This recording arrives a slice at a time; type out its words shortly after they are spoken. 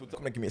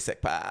Somebody give me a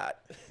sec pod.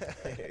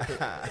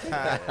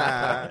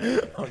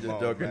 I'm just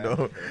joking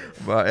though.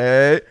 But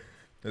hey,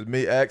 it's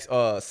me, X.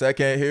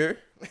 Second here.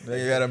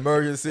 Then you got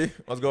emergency.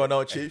 What's going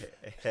on, Chief?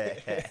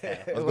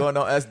 What's going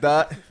on, S.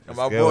 Dot? And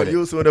my boy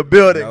Yusuf in the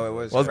building.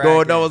 What's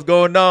going on? What's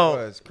going on?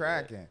 It's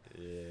cracking.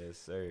 Yes,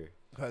 sir.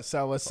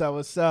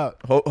 What's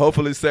up?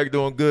 Hopefully, Sec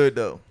doing good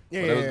though.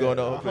 Yeah, Whatever's going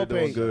on, hopefully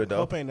doing good though.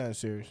 Hope ain't nothing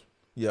serious.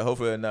 Yeah,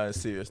 hopefully it's not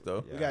serious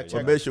though. We got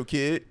But miss your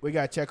kid. We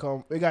got to check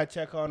on. We got to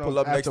check on Pull them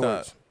up next time.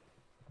 afterwards.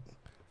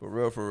 For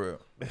real.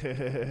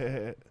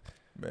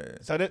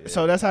 Man.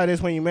 So that's how it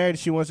is when you married.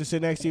 She wants to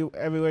sit next to you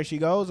everywhere she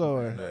goes,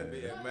 or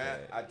Man,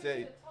 I tell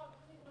you.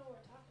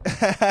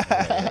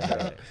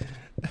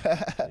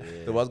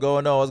 So what's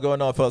going on? What's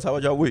going on, fellas? How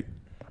was y'all week?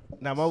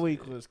 Now my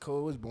week was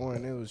cool. It was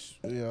boring. It was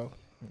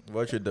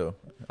What you do?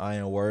 I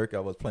ain't work. I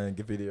was playing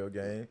a video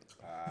game.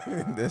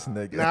 This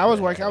nigga. Nah, I was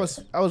working. I was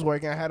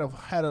working. I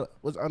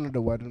was under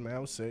the weather, man. I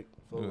was sick.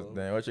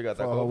 Damn, what you got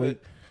that for a whole COVID?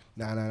 week.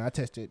 Nah. I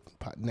tested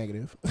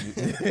negative.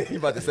 You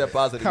about to say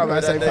positive? How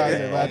about I say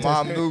That positive?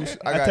 Mom Luce,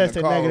 I got in tested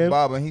the car negative. with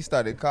Bob and he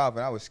started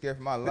coughing. I was scared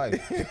for my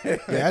life.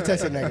 Yeah, I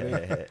tested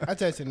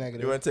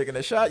negative. You ain't taking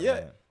a shot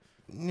yet?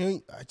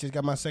 I just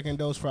got my second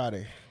dose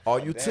Friday. Oh,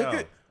 you took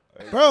it?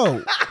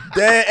 Bro,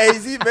 Damn,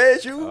 AZ made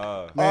you?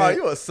 man,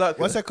 You a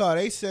sucker. what's that called?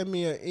 They sent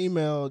me an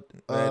email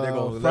Man, they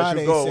gonna let you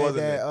Friday go, said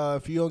wasn't that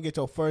if you don't get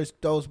your first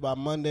dose by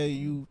Monday,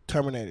 you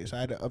terminated. So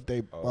I had to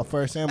update my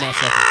first and my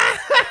second.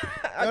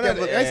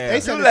 They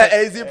You sent let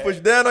it to, AZ push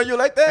down on you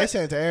like they that?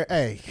 sent it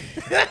to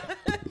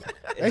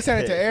they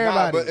sent it to Nah,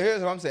 everybody. but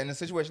here's what I'm saying. In a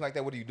situation like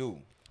that, what do you do?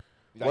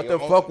 What the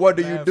fuck? What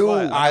do you do?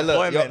 fuck. All right, look.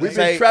 Unemployment, We nigga.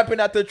 been trapping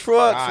at the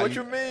trucks. Nah, What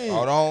you mean?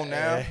 Hold on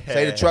now.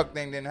 Say the truck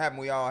thing didn't happen.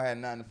 We all had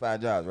 9 to 5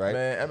 jobs, right?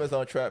 Man,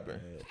 Amazon trapping.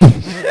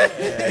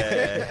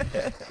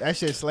 That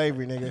shit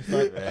slavery, nigga.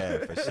 Fuck. Yeah,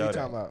 for What you sure.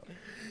 talking about?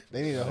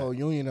 They need a whole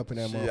union up in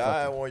that Shit,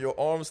 I motherfucker. want your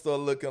arms start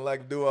looking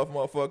like do off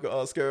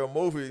motherfucker scary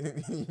movie.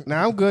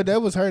 Nah, I'm good.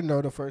 That was hurting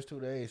though the first 2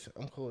 days.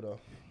 I'm cool though.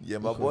 Yeah,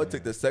 my boy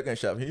took the second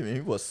shot. He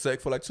was sick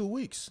for like 2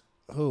 weeks.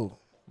 Who?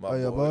 My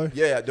your boy?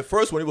 Yeah, the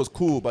first one he was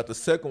cool, but the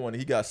second one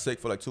he got sick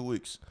for like 2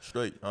 weeks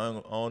straight.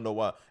 I don't know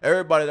why.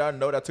 Everybody that I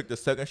know that took the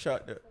second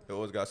shot, they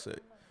always got sick.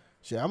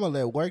 Shit, I'm gonna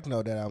let work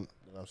know that I'm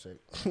sick.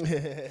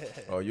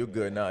 Oh, you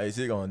good now? Is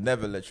he gonna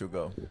never let you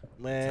go?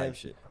 Man, Type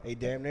shit. They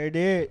damn near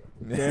did.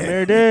 Damn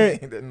near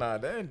did. Nah,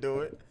 they didn't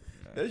do it.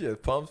 They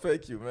just pump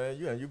fake you, man.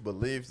 You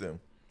believe them.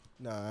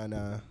 Nah.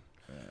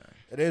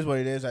 It is what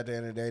it is at the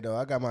end of the day, though.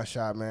 I got my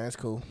shot, man. It's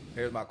cool.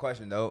 Here's my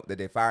question, though. Did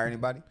they fire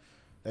anybody?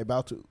 They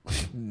about to.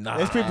 Nah,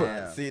 There's people.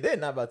 See, they're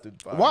not about to.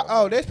 Fire What? Oh,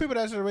 nobody. there's people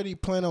that's already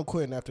planning on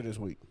quitting after this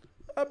week.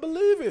 I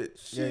believe it.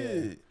 Yeah.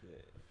 Shit.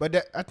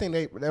 But I think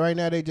they right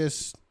now they did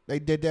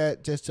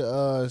that just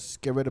to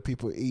get rid of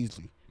people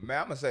easily. Man,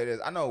 I'm going to say this.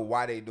 I know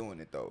why they doing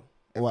it, though.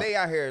 If What? they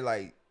out here,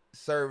 like,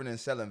 serving and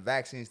selling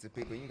vaccines to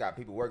people, you got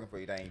people working for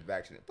you that ain't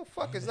vaccinated. What the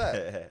fuck is that?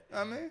 You know what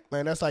I mean?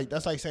 Man, that's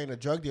like saying the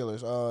drug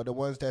dealers, the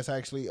ones that's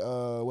actually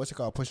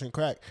pushing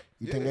crack.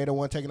 You think they the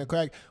one taking the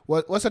crack?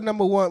 What's the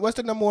number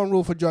one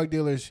rule for drug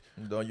dealers?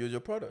 Don't use your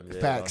product.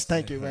 Facts.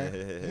 Thank you,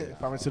 man.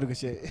 Pharmaceutical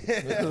shit.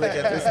 Look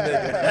at this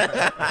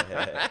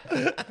nigga.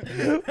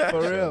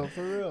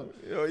 For real.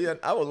 Yo, yeah,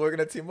 I was working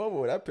at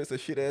T-Mobile with that piece of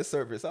shit ass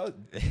service. I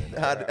ain't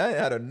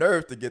had a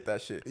nerve to get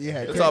that shit. Yeah,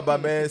 It's all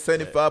about, man,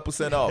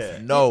 75%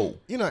 off. No.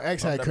 You know,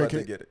 X I'm had never about to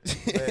cricket.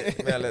 get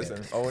it. Man,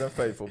 listen, old and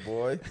faithful,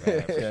 boy.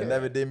 Yeah,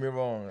 never did me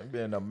wrong. I be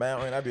in the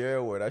mountain. I be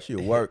everywhere. That shit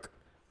work.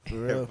 For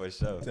real. For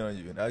sure. I'm telling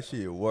you, that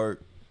shit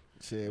work.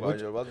 Shit.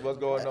 What's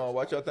going on?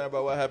 What y'all think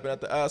about what happened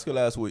at the Oscar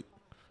last week?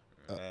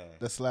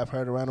 The slap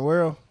heard around the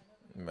world.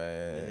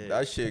 Man,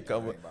 that shit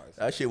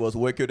was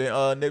wicked than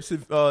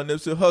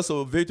Nipsey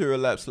Hussle victory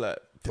lap slap.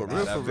 For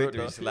real, That for real.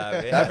 victory Though.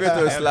 slap, yeah. That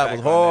victory slap was Impact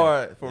on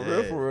hard. For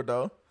Yeah. real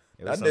though.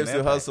 It That was some Nipsey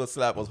impact. Hussle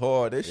slap was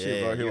hard. This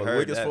shit right here you was heard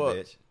wicked as that, fuck.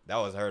 bitch. That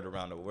was heard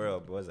around the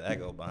world, boy. There's an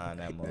echo behind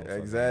that motherfucker.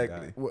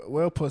 Exactly.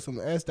 We'll put some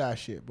S-Dot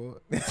shit, boy.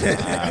 Man,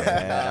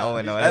 I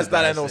wouldn't know That's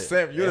not that no shit.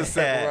 simp. You the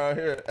simp around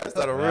here. That's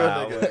not a real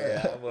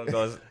nigga. I wouldn't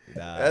go.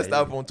 That's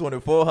not from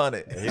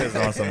 2400. He was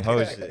on some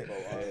hoe shit.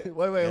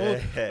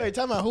 Wait,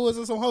 tell me who was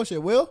in some whole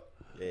shit? Will?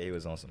 Yeah, he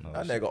was on some hoe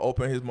That shit. nigga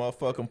open his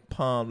motherfucking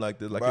palm like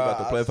this, like he Bruh, about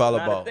to play Now, the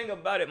volleyball. thing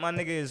about it, my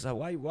nigga, is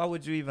why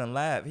would you even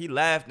laugh? He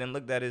laughed and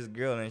looked at his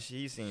girl, and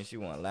she seen she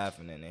wasn't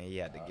laughing, and then he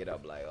had to get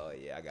up like, oh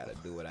yeah, I gotta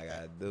do what I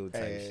gotta do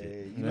type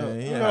shit. You Man, know, he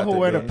you ain't know have who to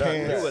wear do the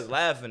nothing. pants. He was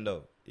laughing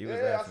though. He was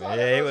Yeah, I laughing. saw Yeah,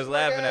 that he was first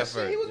laughing smack at ass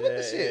shit. first. He was with the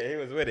Yeah, shit. yeah, he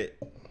was with it.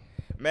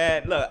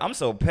 Man, look, I'm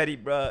so petty,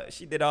 bro.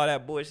 She did all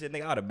that bullshit,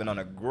 nigga. I'd have been on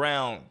the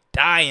ground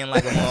dying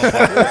like a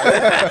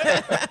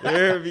motherfucker. You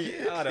hear me?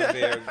 I'd have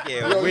been,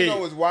 Yo, you know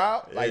what's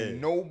wild? Like, Yeah.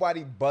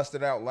 nobody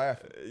busted out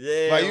laughing.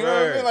 Yeah, Like, you know what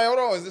I word. mean? Like, hold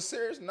on, is this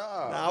serious? Nah.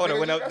 I would have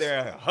went up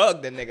there and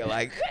hugged the nigga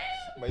like,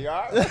 But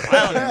y'all,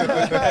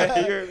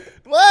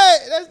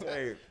 What? That's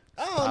Hey,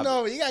 I don't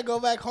know. You gotta go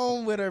back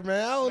home with her,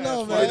 man. I don't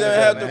know, He man.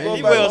 didn't have to man. go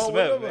he back Will home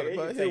Smith, with man. him, He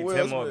but can he take Will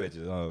 10 more Smith.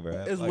 bitches on, bro.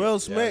 It's Fuck Will it.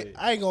 Smith. Yeah,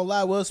 I ain't gonna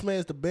lie. Will Smith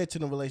is the bitch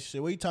in the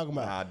relationship. What you talking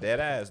about? Nah, dead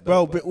ass,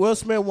 Bro, though, but Will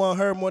Smith want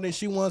her more than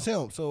she wants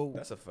him. So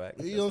that's a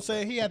fact. you know what I'm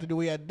saying? He had to do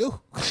what he had to do.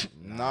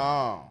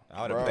 nah.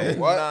 I would Bro, have paid.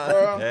 what,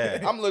 bro?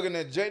 Yeah. I'm looking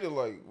at Jada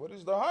like, what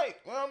is the hype?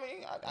 You know what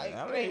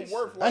I mean? It ain't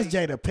worth That's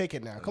like. Jada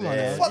Pickett now. Come on,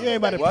 Yeah. now. Fuck You ain't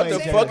about to What play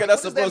the Jada. fuck is that What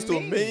does supposed that to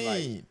mean?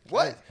 mean?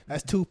 What?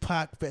 That's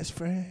Tupac best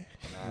friend.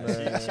 Nah,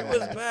 she was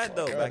bad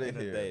though back in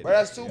the here. day. Bro,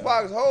 that's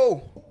Tupac's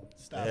hoe.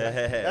 Stop.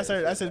 Yeah.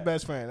 That's his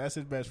best friend. That's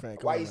his best friend.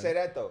 Come Why on, you man. say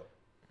that though?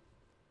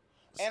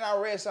 And I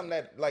read something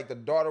that like the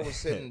daughter was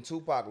sending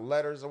Tupac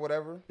letters or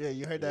whatever. Yeah,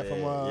 you heard that Yeah,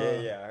 from.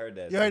 I heard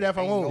that. You heard that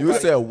from Ain't who? You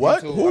said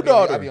what? YouTube. Who I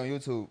daughter? be on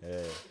YouTube.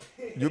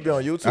 Yeah. You be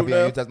on I YouTube be on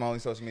now? YouTube. That's my only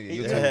social media.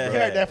 You YouTube.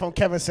 heard that from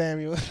Kevin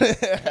Samuel.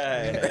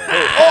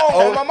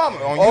 Oh, my mama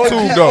on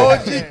YouTube though.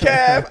 OG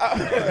Cav.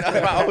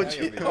 My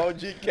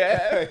OG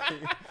Cav.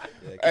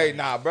 Hey,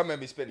 nah, bro, man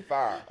be spitting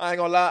fire. I ain't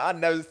gonna lie,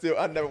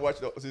 I never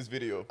watched this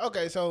video.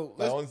 Okay, so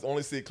I let's,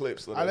 only see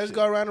clips. Of all right, that let's shit.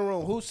 go around the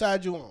room. Whose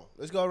side you on?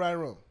 Let's go around the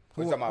room.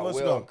 Who talking about, wants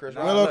to Will go? and Chris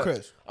Rock? Will or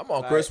Chris? I'm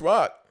on Chris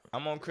Rock.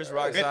 I'm on Chris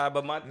Rock's side,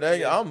 but my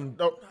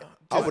Nigga,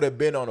 I would have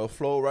been on the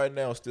floor right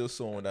now still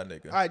suing that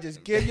nigga. All right,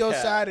 just give your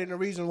side and the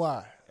reason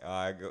why. All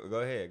right, go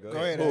ahead. Go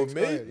ahead. Who, X,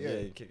 me? Go ahead, Yeah, yeah.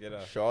 you kick it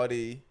off.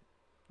 Shawty,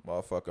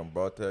 motherfucking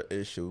brought that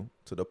issue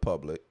to the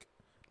public.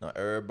 Now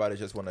everybody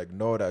just want to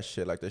ignore that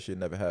shit like that shit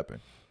never happened.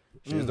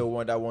 She's the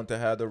one that wanted to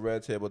have the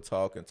red table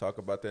talk and talk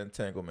about the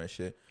entanglement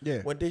shit.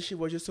 Yeah. When this shit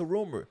was just a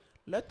rumor.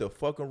 Let the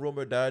fucking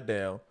rumor die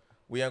down.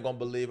 We ain't gonna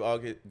believe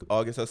August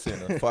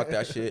Alsina. Fuck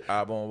that shit.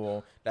 Boom,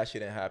 boom. That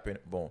shit didn't happen.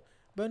 Boom.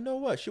 But know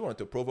what? She wanted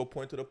to prove a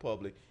point to the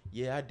public.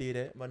 Yeah, I did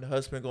that. My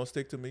husband gonna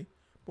stick to me.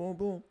 Boom,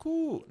 boom.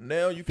 Cool.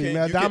 Now you can't.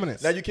 Female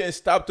dominance. Now you can't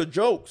stop the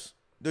jokes.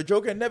 The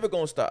joke ain't never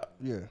gonna stop.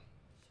 Yeah.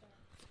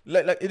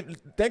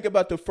 Think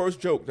about the first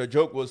joke. The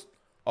joke was,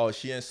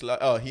 he ain't slap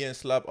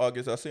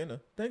August Alsina.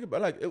 Think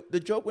about the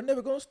joke was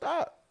never gonna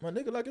stop. My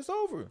nigga, like it's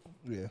over.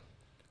 Yeah.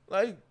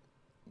 Like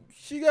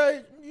she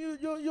got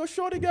your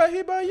shorty got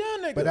hit by a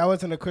young nigga. But that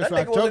wasn't a Chris That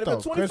Rock nigga wasn't joke, though.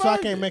 even Chris 25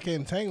 Rock yet. ain't make an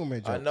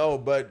entanglement joke. I know,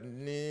 but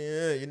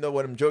yeah, you know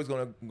where them jokes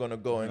gonna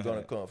go and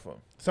gonna come from.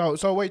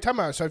 So wait, time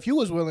out. So if you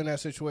was Will in that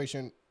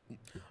situation,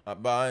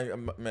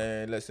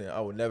 Man, listen, I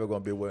was never gonna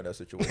be Will in that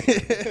situation.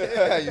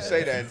 You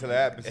say that until it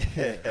happens.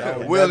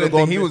 was Will never didn't gonna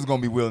think he be- was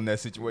gonna be Will in that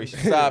situation.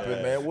 Stop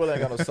it, man. Will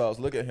ain't got no sauce.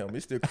 Look at him.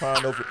 He's still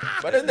crying over.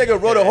 But this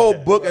nigga wrote a whole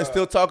book and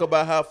still talk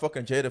about how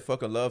fucking Jada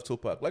fucking love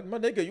Tupac. Like, my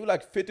nigga, you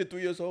like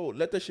 53 years old.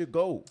 Let that shit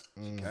go.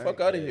 Fuck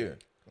out of here.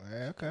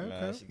 yeah, okay.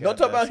 Nah, she Don't got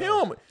talk about that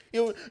song.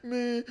 him.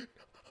 Man,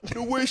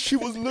 the way she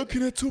was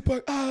looking at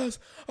Tupac's eyes,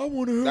 I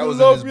wanted her That to was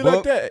in love his me book?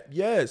 like that.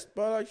 Yes,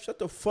 but like, shut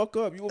the fuck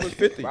up. You over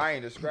 50. I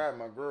ain't described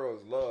my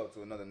girl's love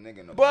to another nigga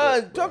in the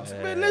But book,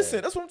 man,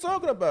 listen, that's what I'm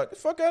talking about. Get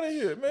the fuck out of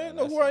here, man.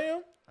 Know who I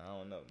am? I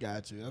don't know.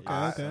 Got you. Okay,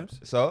 Yeah, okay.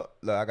 So,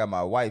 look, I got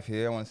my wife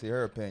here. I want to see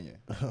her opinion.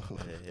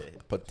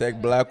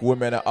 Protect black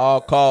women at all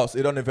costs.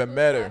 It don't even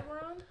matter.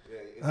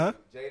 Huh?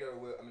 Jada or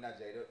Will? I mean, not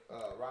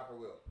Jada. Rock or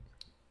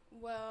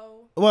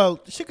Will? Well,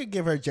 she could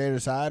give her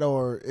Jada side,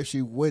 or if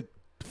she would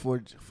for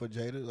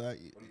Jada, like.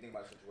 What do you think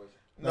about the situation?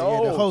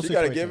 No, yeah, the whole she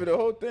gotta situation. give her the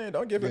whole thing.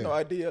 Don't give her Yeah. no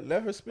idea.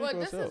 Let her speak Well, for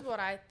this herself. is what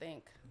I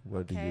think.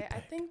 What do you Okay, I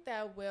think? think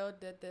that Will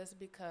did this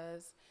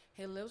because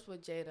he lives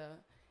with Jada,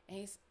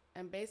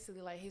 and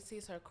basically like he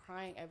sees her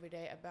crying every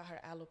day about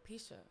her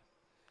alopecia,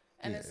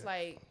 and it's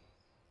like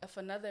if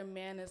another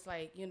man is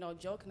like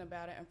joking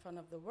about it in front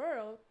of the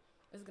world,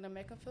 it's gonna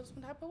make him feel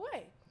some type of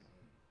way.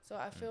 So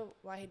I feel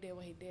why he did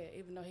what he did,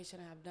 even though he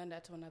shouldn't have done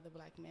that to another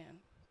black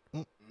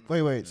man.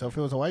 Wait. So if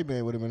it was a white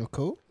man, would have been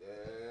cool.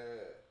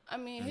 I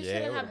mean, he Yeah,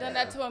 shouldn't it have done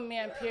that to a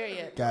man.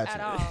 Period. Gotcha. At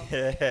all.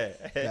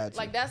 Gotcha.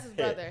 Like that's his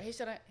brother. He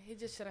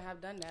just shouldn't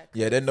have done that.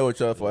 Yeah, they know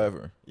each other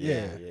forever.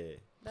 Yeah.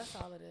 That's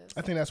all it is.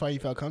 I think that's why you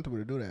felt comfortable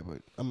to do that,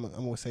 but I'm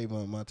gonna save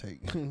on my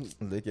take.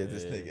 Look at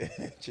this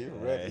nigga. Chief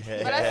ready.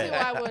 But I see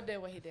why Will did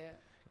what he did.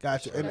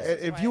 Gotcha. And That's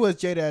if his you wife.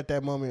 was Jada at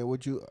that moment,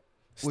 would you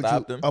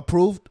Stopped him?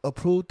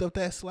 approved of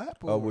that slap?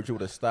 Or would you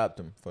would have stopped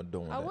him from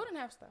doing I that? wouldn't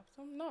have stopped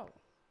him. No.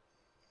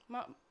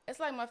 It's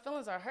like my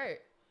feelings are hurt.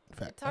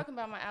 Fact. Talking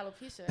about my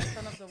alopecia in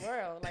front of the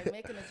world, like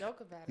making a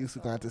joke about it. You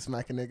going to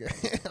smack a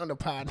nigga on the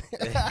pod?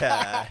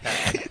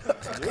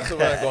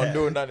 You ain't gonna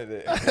do none of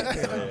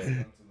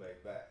that.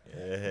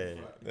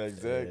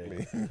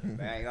 Exactly.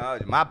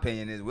 Man, my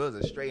opinion is Will's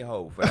a straight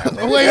hoe for that.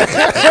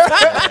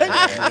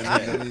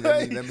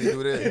 let me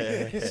do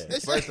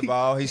this. First of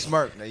all, he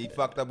smirked. Now, he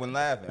fucked up when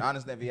laughing. I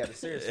understand if he had a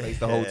serious face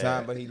the whole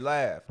time, but he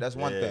laughed. That's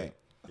one thing.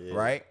 Yeah.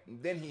 Right?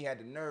 Then he had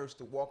the nerves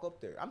to walk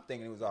up there. I'm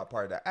thinking it was all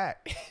part of the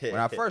act when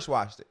I first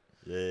watched it.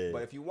 Yeah.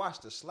 But if you watch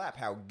the slap,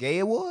 how gay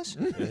it was,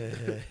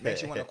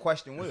 makes you want to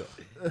question Will.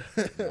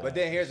 But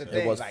then here's the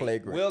thing: was like,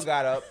 flagrant. Will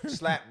got up,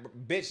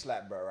 bitch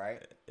slap, bro,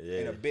 right?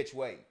 In a bitch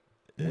way.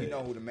 We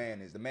know who the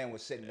man is. The man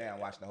was sitting down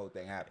watching the whole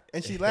thing happen.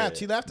 And she laughed.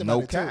 She laughed about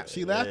No it too. cap.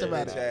 She laughed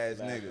about Bitch it.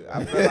 ass nigga.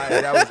 I feel like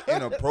that was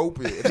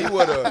inappropriate. If he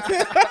would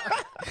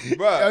have,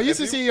 bro. Yo, you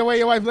should see the way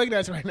your wife looking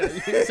at you right now. You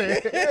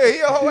say, Yeah, he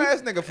a whole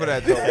ass nigga for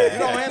that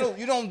though.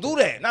 You don't do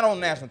that. Not on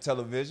national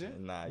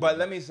television. Nah, but you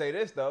let me say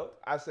this though.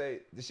 I say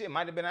the shit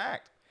might have been an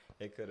act.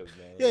 It could have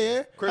been.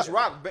 yeah. Chris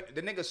Rock,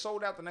 the nigga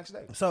sold out the next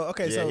day. So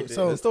okay, Yeah, he did.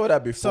 so They told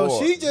that before.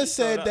 so she just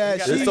said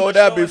that They she. told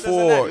that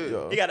before.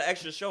 yo. He got an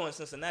extra show in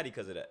Cincinnati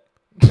because of that.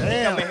 He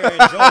come in here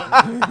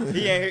in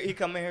June. He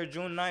come in here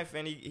June 9th,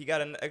 and he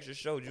got an extra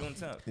show June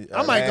 10th.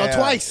 I might go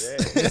twice.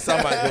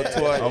 I might go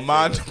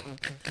twice.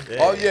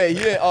 Oh yeah, he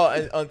ain't.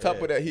 And on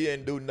top of that, he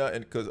ain't do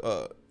nothing because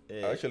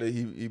actually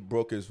he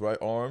broke his right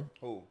arm.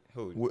 Who?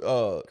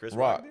 Chris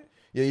Rock?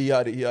 Yeah, he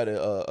had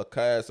a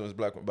cast on his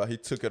black one, but he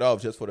took it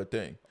off just for the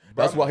thing.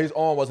 That's why his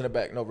arm wasn't in the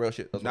back. No real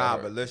shit. That's Nah,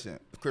 but listen,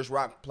 Chris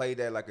Rock played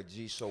that like a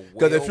G so well.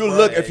 because if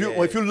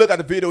you look at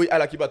the video, he act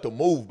like he about to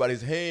move, but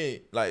his hand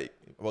like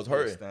was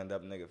hurting. Stand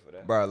up nigga for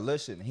that. Bro,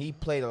 listen, he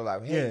played it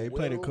like, hey, Yeah, he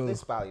played it cool.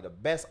 This probably the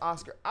best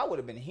Oscar. I would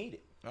have been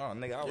heated. Oh,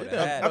 nigga, I would have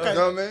Yeah, had okay. You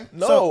know what I mean?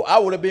 No, I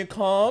would have been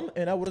calm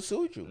and I would have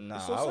sued you. Nah,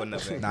 It's so I wouldn't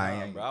have simple. been Nah,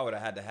 calm, ain't. bro. I would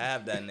have had to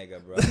have that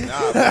nigga, bro. Nah,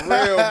 for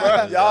real,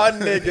 bro. Y'all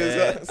niggas,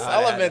 Yeah.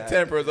 Solomon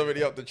tempers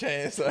already up the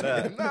chain. So.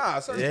 Nah,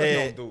 certain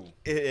Yeah, stuff don't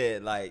do. yeah,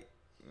 like,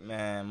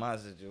 man, my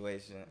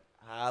situation,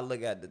 how I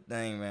look at the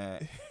thing,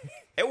 man,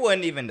 it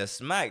wasn't even the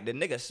smack. The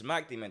nigga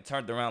smacked him and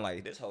turned around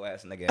like, this whole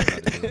ass nigga ain't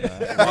nothing to do, man.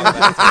 Walked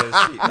back to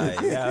his seat,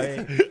 like, you know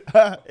what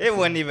I mean? It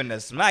wasn't even the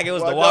smack. It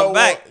was the Well, walk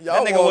back.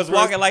 y'all That nigga want was Chris-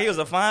 walking like he was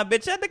a fine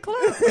bitch at the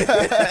club.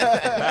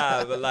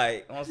 Nah, but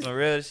like, on some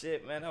real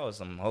shit, man, that was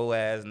some whole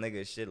ass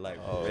nigga shit,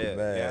 like, for real.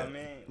 man. You know what I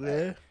mean? Like,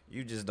 Yeah.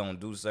 you just don't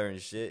do certain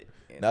shit.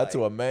 And Not like,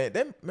 to a man.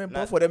 Them man,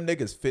 Not- both of them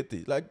niggas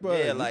 50. Like, bro,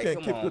 yeah, you like, can't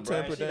come keep on, your bro.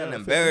 temper She done down.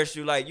 embarrassed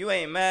you. Like, you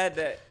ain't mad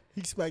that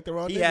He smacked the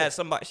wrong she nigga.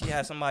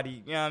 had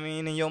somebody, you know what I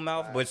mean, in your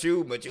mouth, but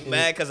you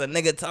mad because a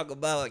nigga talk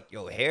about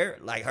your hair,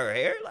 like her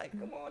hair, like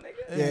come on,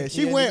 nigga. Yeah,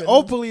 she Yeah, went even-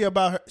 openly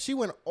about her. She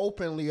went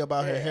openly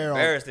about her hair.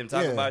 Embarrassed him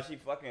talking yeah. about she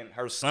fucking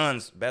her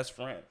son's best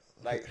friend.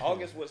 Like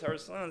August was her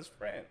son's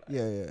friend. Like,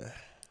 Yeah.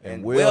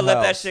 and Will Will let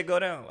that House. shit go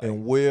down. Like,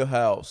 In Will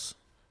House.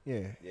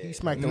 He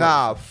smacked the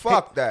Nah,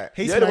 fuck that.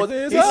 He Yeah, smacked, it was in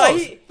his he- house.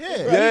 like,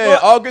 Yeah,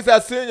 August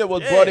Alsina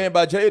was Yeah. brought in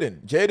by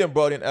Jaden. Jaden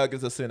brought in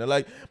August Alsina.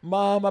 Like,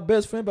 Mom, my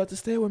best friend about to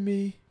stay with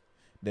me.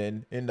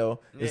 Then, you know,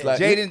 it's Yeah. like,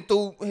 Jaden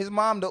threw his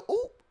mom the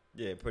oop.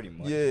 yeah, pretty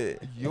much. yeah.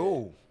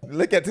 Yo,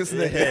 Look at this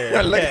nigga.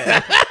 Yeah, Look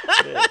yeah.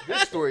 at-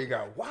 this story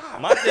got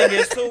wild. My thing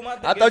is too.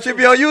 I thought you'd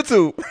be on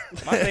YouTube.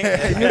 My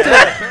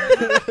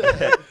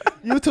thing.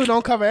 You two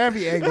don't cover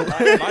every angle.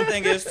 My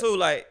thing is too,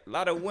 like a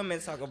lot of women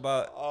talk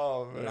about,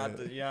 Oh, not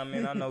the, you know what I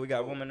mean. I know we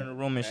got women in the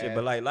room and shit,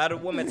 but like a lot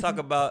of women talk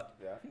about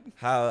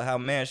how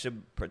men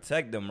should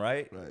protect them,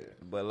 right? Right.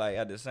 But like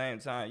at the same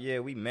time, yeah,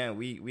 we men,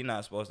 we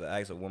not supposed to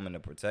ask a woman to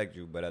protect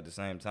you, but at the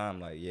same time,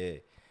 like yeah,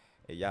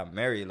 if y'all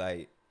married,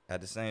 like at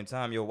the same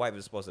time, your wife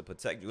is supposed to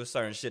protect you. It's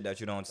certain shit that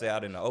you don't say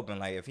out in the open.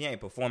 Like if he ain't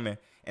performing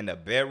in the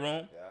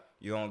bedroom,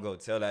 you don't go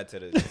tell that to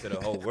the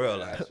whole world.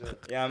 Like, you know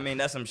what I mean?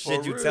 That's some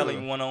shit you real.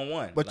 telling one on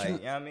one. But Like, you- you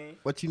know what I mean?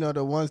 But you know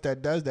the ones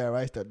that does that,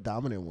 right? The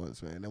dominant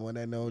ones, man. The one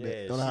that know Yeah,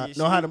 that she-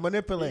 know how she- to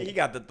manipulate. He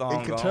got the thong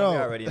on. control. We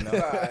already know.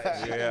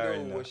 She We already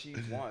know know. what she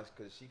wants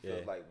because she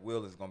feels Yeah. like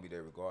Will is gonna be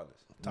there regardless.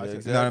 Yeah, You know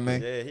what I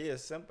mean? Yeah, he a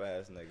simp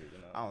ass nigga, you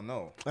know. I don't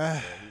know.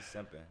 Yeah, he's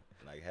simping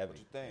like heavy.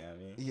 you think? You know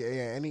what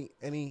I mean?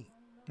 Yeah. Any.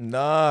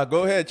 Nah,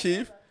 go ahead,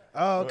 Chief.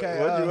 Oh,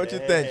 okay. What you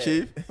think,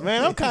 Chief?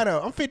 Man, I'm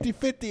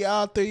 50-50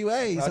 all three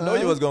ways. I know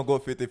you was going to go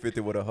 50-50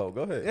 with a hoe.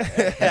 Go ahead.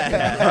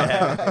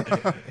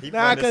 He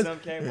Nah, from the 'cause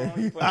simp came on.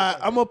 He from the I'm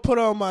simp. gonna put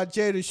on my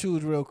Jada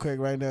shoes real quick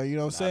right now. You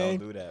know what I'm Nah, saying?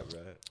 don't do that, bro.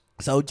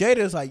 So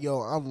Jada's like,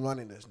 yo, I'm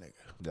running this nigga.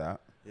 Yeah.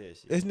 Yeah,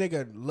 shit. This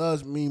nigga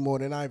loves me more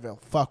than I even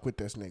fuck with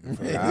this nigga.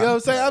 For real. Yeah. You know what I'm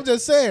saying? I'm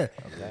just saying.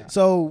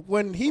 So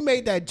when he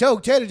made that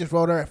joke, Jada just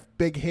rolled her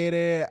big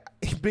headed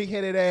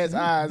ass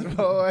eyes,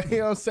 bro. You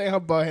know what I'm saying? Her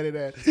bald headed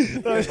ass.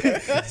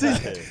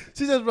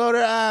 she just rolled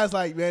her eyes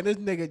like, man, this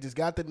nigga just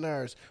got the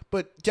nerves.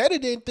 But Jada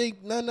didn't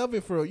think none of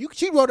it for real.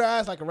 She rolled her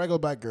eyes like a regular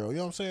black girl. You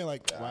know what I'm saying?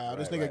 Like, wow,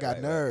 this nigga got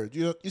nerves.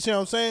 You see what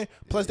I'm saying?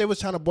 Plus, they was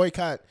trying to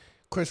boycott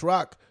Chris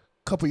Rock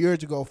a couple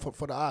years ago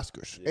for the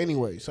Oscars.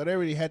 Anyway, so they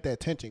already had that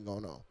tension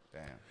going on.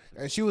 Damn.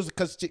 And she was,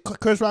 because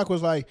Chris Rock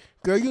was like,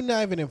 girl, you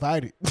not even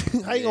invited.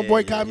 How you gonna Yeah,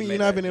 boycott he me? made You're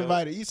not that even joke.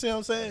 invited. You see what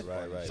I'm saying?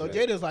 Right. So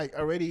Jada's like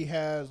already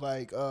has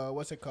like,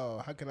 what's it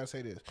called? How can I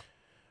say this?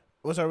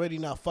 Was already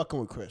not fucking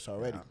with Chris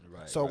already.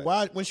 Right, So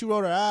why, when she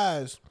rolled her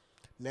eyes,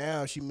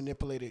 now she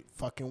manipulated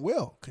fucking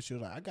Will. Because she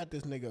was like, I got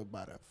this nigga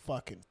by the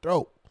fucking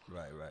throat.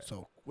 Right.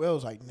 So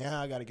Will's like,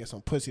 now I gotta get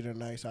some pussy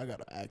tonight, so I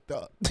gotta act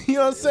up. You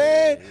know what I'm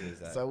saying?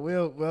 exactly. So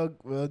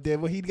Will did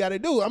what he gotta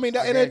do. I mean,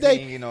 at the I end of the guarantee he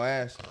day, ain't get no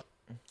ass.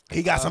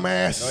 he got some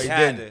ass. No, She he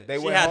had didn't. to, They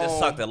she went had to home.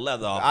 suck the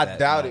leather off. I that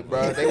doubt it, bro.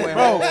 motherfucker. They went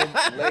home,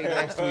 laid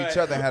next to each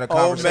other, and had a Oh,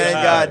 conversation.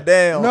 man,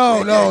 goddamn.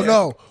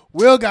 No.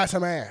 Will got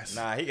some ass.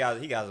 Nah, he got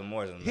some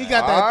more than that. He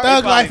got All that right.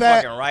 thug He life probably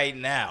ass. fucking right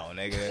now,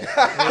 nigga.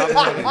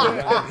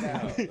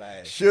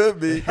 Like, Should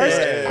be.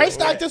 Her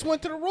stock just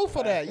went to the roof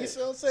for that. You see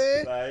what I'm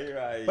saying? you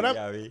right. But you I'm-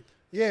 got me.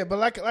 Yeah, but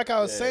like I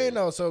was saying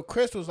though, so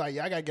Chris was like,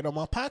 yeah, I gotta get on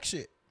my Pac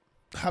shit.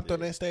 Hopped on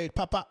that stage,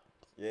 pop.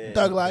 Yeah.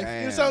 Thug life.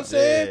 You know what I'm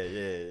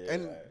saying? Yeah.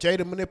 And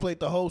Jada manipulate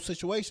the whole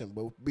situation,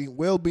 but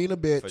Will being a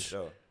bitch, For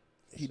sure.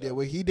 he did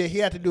what he did. He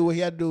had to do what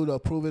he had to do to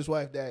prove his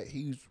wife that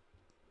he's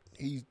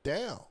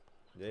down.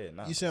 Yeah,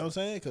 nah. You see what I'm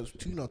saying? Because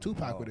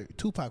Tupac with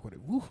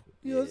it. Woo.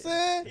 You know what I'm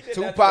saying? He did that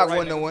Tupac to the right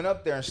wouldn't have nigga. went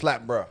up there and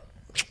slapped, bro.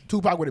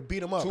 Tupac would have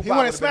beat him up. Tupac He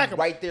wouldn't would've smack been him.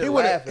 right there He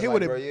would've- laughing He like,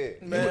 would bro, have. yeah.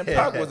 Man,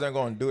 Pac wasn't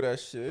gonna do that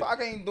shit.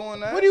 Pac ain't doing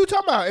that. What are you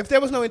talking about? If there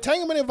was no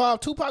entanglement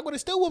involved, Tupac would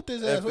have still whooped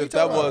his ass. If, What you if that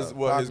talking about? was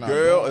what Pac his not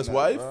girl, doing his that,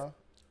 wife, bro.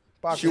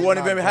 Pac she is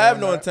wouldn't not even have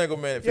doing no that.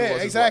 entanglement. If it Yeah,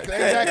 was exactly,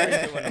 his wife.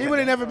 exactly. He would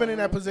have never been in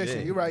that position.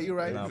 Yeah. You're right. You're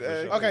right. Nah, for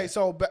sure. Okay,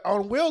 so but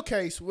on Will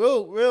case,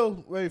 Will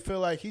really feel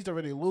like he's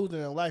already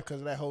losing in life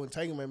because of that whole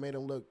entanglement made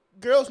him look.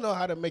 Girls know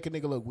how to make a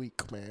nigga look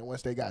weak, man.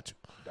 Once they got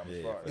you,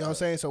 you know what I'm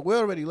saying. So Will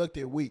already looked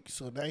at weak,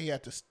 so now he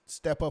had to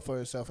step up for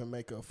himself and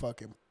make a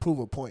fucking prove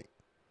a point.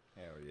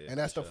 Hell yeah, And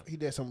that's for he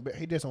did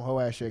some whole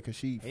ass shit because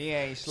she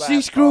He screwed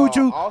She screwed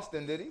you.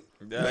 Austin, did he?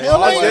 sure. hell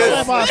Like ain't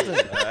this. slap Austin.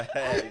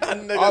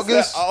 Nigga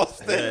August. said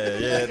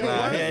Austin. Yeah,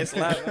 nah, he ain't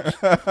slapping.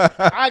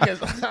 I guess.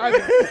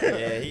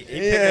 Yeah, he He pick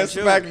ain't and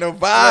choose. smack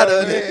Nevada.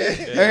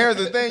 And here's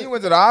the thing: you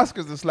went to the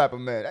Oscars to slap a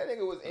man. That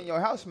nigga was in your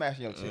house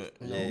smashing your chick.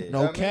 Yeah.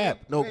 No I cap.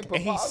 mean, No, you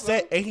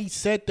ain't and he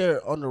sat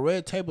there on the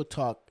red table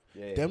talk.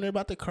 Yeah. Damn near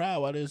about to cry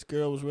while this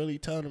girl was really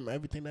telling him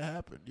everything that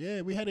happened.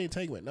 Yeah, we had an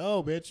entanglement.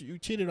 No, bitch, you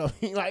cheated on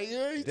me. Like,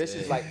 yeah, This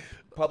is like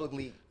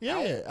publicly.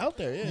 out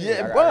there. Yeah.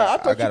 Yeah, bro. I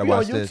thought gotta you be on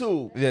watch this.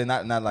 YouTube. Yeah,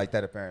 not like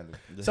that apparently.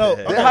 So,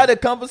 They had a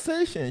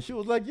conversation. She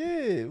was like,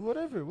 "Yeah,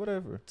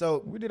 whatever."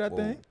 So, We did our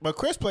thing. but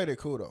Chris played it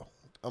cool though.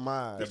 On my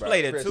eyes. He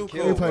played it Chris too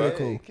killed cool, it, played bro. it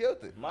cool. He killed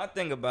it. My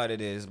thing about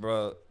it is,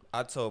 bro,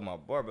 I told my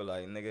barber,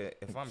 like, nigga,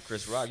 if I'm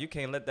Chris Rock, you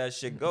can't let that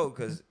shit go,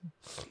 cause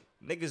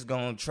niggas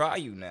gonna try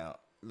you now.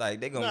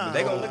 Like they gonna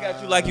look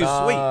at you like you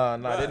sweet. Nah,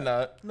 Bruh. they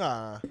not.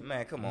 Nah.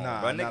 Man, come on,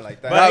 Nah, bro. not Niggas,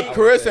 like that. but Now, he-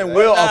 Chris and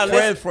Will Nah, are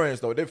listen. friends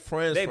though. They're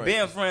friends. They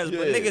been friends,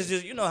 but Yeah. niggas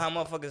just, you know how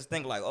motherfuckers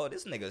think like, oh,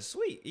 this nigga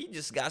sweet. He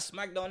just got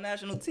smacked on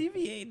national TV.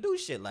 He ain't do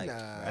shit like Nah,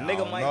 a I nigga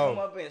don't might know. come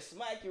up and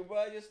smack you,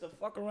 bro, just to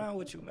fuck around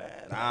with you,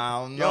 man.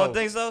 I don't You know. don't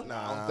think so?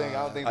 I don't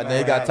think. I think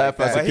he got type of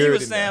But he security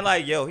was saying now.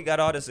 like, yo, he got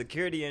all the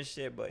security and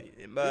shit, but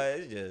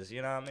it's just,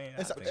 you know what I mean?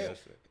 I think that's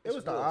it. It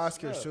was the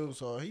Oscars too,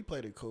 so he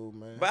played it cool,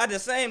 man. But at the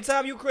same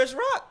time, you Chris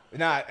Rock.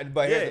 Nah,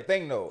 but here's Yeah. the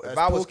thing though. That's If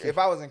Pookie.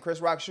 I was in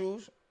Chris Rock's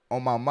shoes,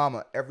 on my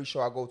mama, every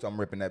show I go to, I'm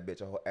ripping that bitch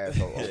a whole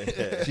asshole.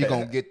 off. She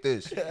gonna get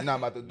this. You're not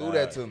about to do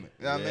that to me.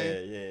 You know what I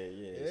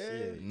mean?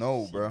 Yeah.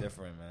 No, She bro.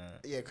 different, man.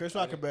 Yeah, Chris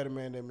Rock a better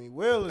man than me.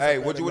 Will is Hey,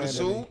 a what better you would have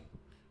man than sued? me.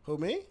 Who,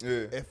 me?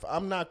 Yeah. If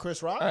I'm not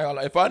Chris Rock, I ain't gonna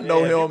lie, if I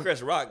know if you him,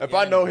 Chris Rock, if yeah,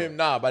 I know you him,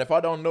 nah. But if I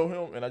don't know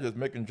him and I just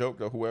making joke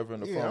to whoever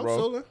in the Yeah, front I'm row,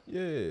 suing.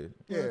 yeah.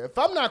 yeah, if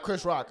I'm not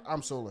Chris Rock,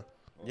 I'm suing.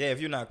 Yeah,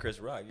 if you're not Chris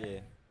Rock, yeah.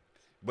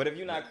 But if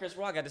you're not Chris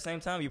Rock, at the same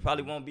time, you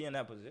probably won't be in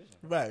that position.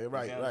 Right. see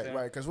what I'm saying?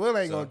 Because Will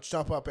ain't So, gonna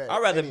jump up at. I'd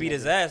rather any beat nigga.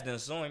 his ass than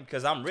sue him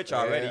because I'm rich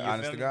already. You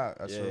honest feel to me? God,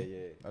 that's yeah, true. Yeah.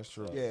 That's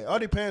true. Yeah, it all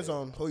depends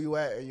on who you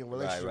at in your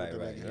relationship right, with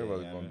the right. nigga. It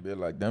was Yeah, gonna man. be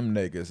like them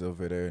niggas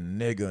over there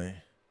nigga.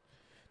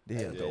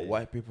 Yeah, the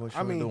white people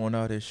sure mean- doing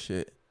all this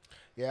shit.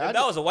 Yeah, If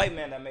that was a white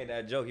man that made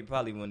that joke, he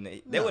probably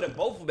wouldn't. They would have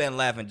both been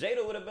laughing.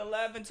 Jada would have been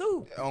laughing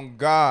too. On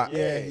God.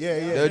 yeah. The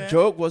Yeah.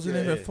 joke wasn't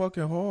Yeah. even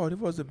fucking hard. It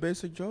was a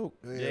basic joke.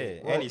 Yeah,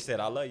 Well, and he said,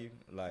 "I love you,"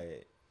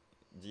 like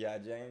G.I.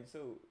 Jane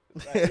too.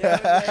 Like, you know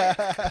what I'm saying?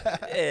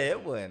 Yeah,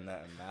 it wasn't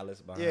nothing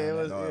malice behind yeah, it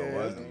was. No, it yeah,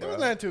 wasn't, it bro. was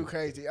nothing too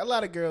crazy. A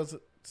lot of girls.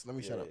 Let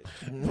me shut up.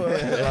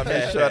 Let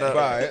me shut up.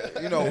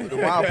 Right. You know, the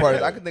wild part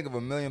is I can think of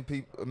a million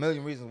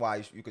reasons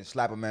why you can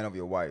slap a man over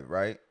your wife,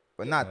 right?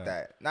 But not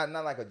that. Not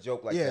like a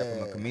joke like that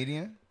from a Yeah.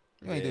 comedian.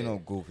 You ain't do no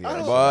goofy. I ass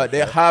don't- shit But like they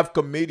that. have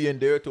comedian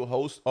there to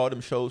host all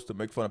them shows to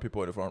make fun of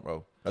people in the front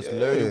row. That's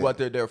literally what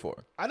they're there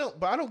for. I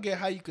don't get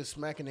how you could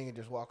smack a nigga and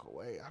just walk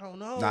away. I don't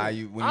know. Nah, when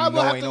you I would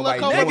know have ain't to look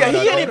nobody over doing Nigga,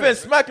 nothing. he that. ain't even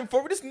smacking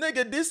for this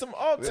nigga did some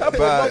all type of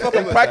But it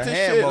motherfucking was practice a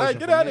hand shit. Like, motion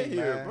get for out me, of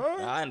here, man. bro.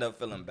 I end up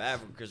feeling bad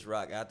for Chris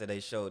Rock after they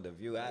showed the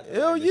view. Hell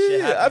The shit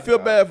yeah, happened, I feel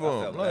bro. bad for I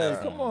him. felt Like, bad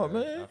for come him, on, bro.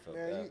 man. I felt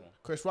Man, bad you, for him.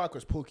 Chris Rock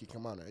was Pookie.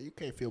 Come on now. You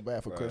can't feel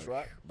bad for Chris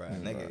Rock. Bro,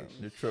 nigga,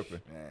 You're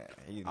tripping. man,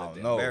 he I looked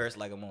don't know. embarrassed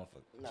like a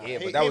motherfucker. Nah, Yeah,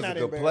 but he that was not a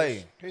good embarrassed.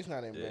 play. He's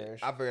not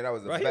embarrassed. I figured that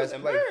was the Bro, he was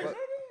best play. embarrassed, Fuck. nigga.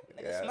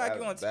 Nigga Yeah, smack that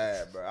you on was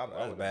bad, bro.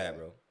 That's bad,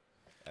 bro.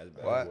 That's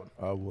bad. What?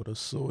 I would have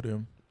sued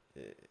him.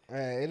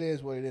 Man, it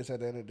is what it is at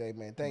the end of the day,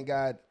 man. Thank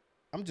God.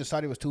 I'm just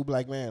sorry it was two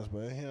black mans,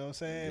 but you know what I'm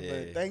saying? Yeah.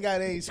 But thank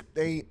God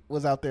they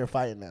was out there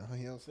fighting now. You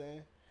know what I'm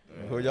saying?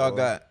 Who y'all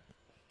got?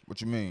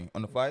 What you mean?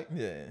 On the fight?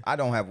 Yeah. I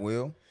don't have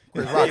Will.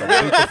 Chris Rock will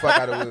beat the fuck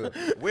out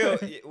of Will.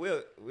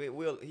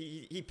 Will,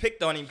 he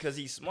picked on him because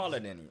he's smaller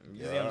than him.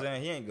 You see what I'm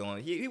saying? He ain't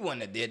going. He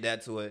wouldn't have did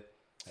that to it.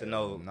 To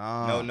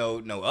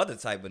no other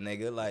type of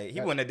nigga. Like he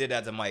wouldn't have did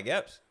that to Mike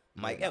Epps.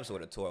 Mike Epps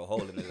would have tore a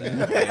hole in his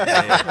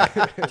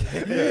ass.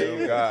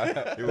 Oh,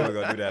 God. He wasn't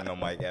gonna do that to no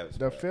Mike Epps.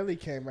 The Philly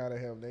came out of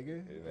him,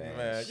 nigga.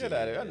 Man, get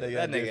out of here. That nigga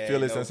That been nigga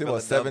Philly ain't since he no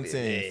was Philadelphia.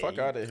 17. Yeah, Fuck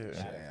he- out of here.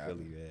 Yeah,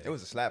 Philly, man. it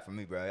was a slap for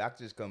me, bro. I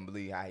just couldn't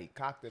believe how he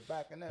cocked it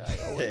back in there. Like,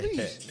 oh,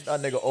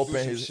 That nigga opened do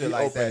some his shit he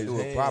like opened that, his do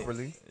it hand.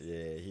 properly.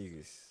 Yeah, he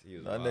was.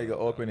 That wild, nigga bro.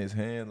 opened his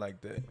hand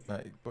like that.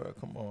 Like, bro,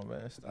 come on,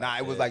 man. Stop. Nah,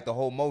 it was like the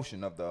whole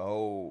motion of the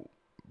whole,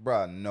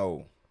 bruh,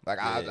 no. Like,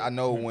 I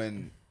know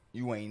when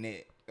you ain't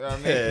it. You know what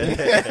I mean?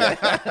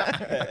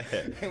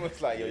 It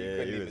was like, yo, you Yeah,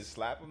 couldn't he even was-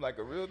 slap him like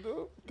a real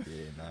dude.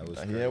 Yeah, nah, it was.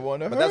 He ain't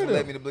want to But that's hurt what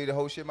led him. me to believe the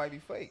whole shit might be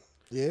fake.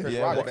 Yeah. Chris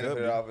Yeah, Rock that benefited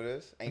could be. off of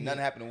this. Ain't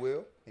nothing happened to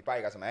Will. He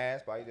probably got some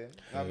ass, probably didn't.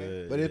 You know what I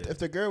mean? But if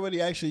the girl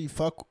really actually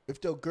if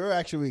the girl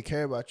actually really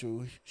care about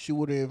you, she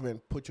wouldn't even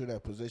put you in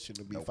that position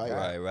to be fighting.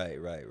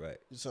 Right.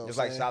 So Just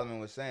like Solomon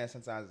was saying,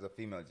 sometimes it's a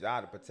female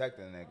job to protect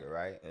a nigga,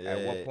 right? At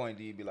Yeah. what point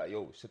do you be like,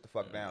 yo, sit the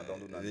fuck down, don't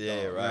do nothing?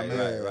 Yeah, dumb. right, You know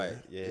what I mean? right.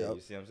 Yeah, Yep.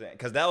 you see what I'm saying?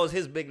 Because that was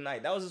his big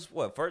night. That was his,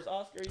 first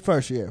Oscar?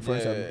 First. Yeah.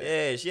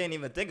 Yeah, she ain't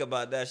even think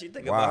about that. She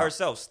think Wow. about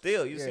herself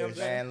still. You see what I'm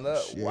saying? Man,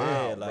 look, Yeah,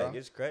 wow, Yeah, like bro.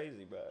 it's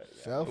crazy, bro. It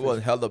Selfish.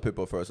 was hella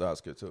people first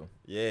Oscar too.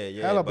 Yeah.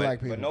 Hella but, black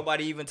people. But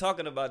nobody even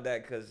talking about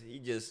that because he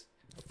just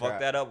fucked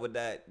that up with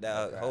that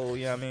whole,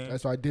 you know what I mean?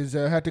 That's why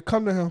Denzel had to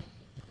come to him.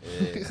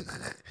 Yeah.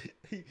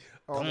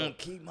 Don't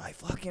keep my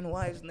fucking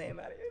wife's name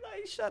out of it.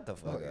 Like, shut the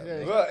fuck up.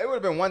 yeah. Look, it would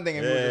have been one thing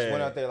if we just Yeah.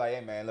 went out there like,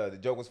 hey man, look, the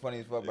joke was funny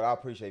as fuck, but I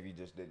appreciate if you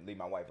just didn't leave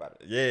my wife out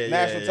of it. Yeah,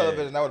 National yeah.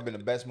 television, that would have been the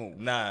best move.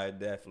 Nah, it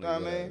definitely. Know what I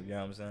would. mean? You know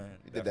what I'm saying?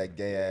 You did that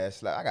gay ass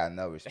slap. I got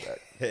no respect.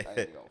 I ain't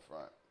even gonna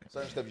front.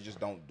 Certain stuff you just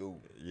don't do.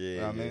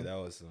 Yeah, Know what I mean?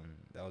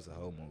 that was a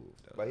whole move.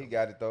 But he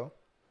got it though.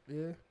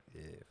 Yeah.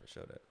 Yeah, for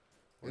sure that.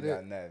 We It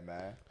got that,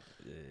 man.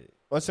 Yeah.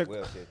 What's a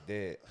Will shit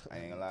dead. I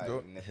ain't gonna lie.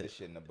 You nip this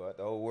shit in the butt.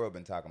 The whole world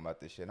been talking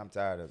about this shit. I'm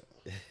tired of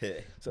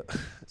it.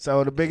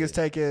 so the biggest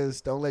take is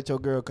don't let your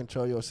girl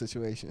control your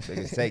situation.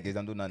 Biggest take is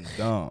don't do nothing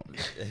dumb.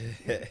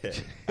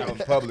 Out in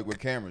public with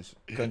cameras.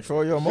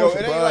 Control your Yo,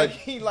 emotions, it ain't bro. like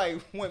he like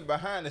went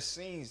behind the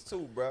scenes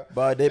too, bro.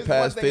 But they It's one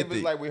passed thing if 50.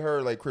 it's like we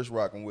heard like Chris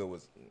Rock and Will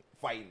was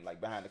fighting like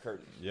behind the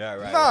curtain. Yeah,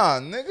 right. Nah,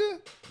 nigga.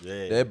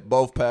 Yeah. They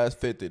both passed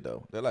 50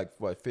 though. They're like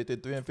what,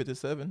 53 and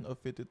 57 or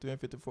 53 and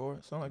 54,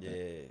 something like that.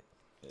 Yeah.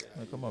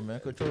 Like, come on, man,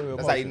 control your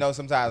That's how you emotions. know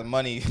sometimes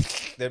money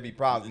there be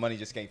problems. Money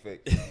just can't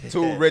fix.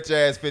 Two rich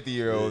ass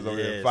 50-year-olds over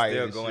here fighting.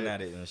 still and going shit.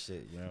 at it and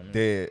shit. You know what I mean?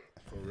 Dead.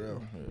 For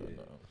real.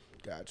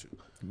 Got you.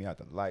 Get me out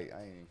the light.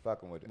 I ain't even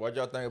fucking with it. What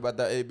y'all think about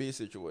that AB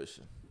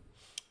situation?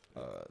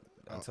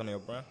 Antonio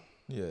Brown.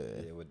 Yeah.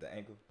 Yeah, with the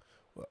ankle.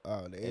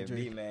 Oh, the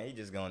injury. AB, man, he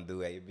just gonna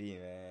do AB,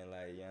 man.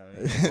 Like, you know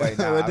what I mean? Wait,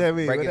 nah, What that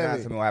mean? break What it that down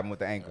mean? to me what happened with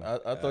the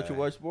ankle. I thought you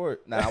watched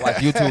sport. Nah, I watch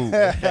YouTube,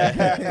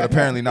 but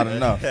apparently not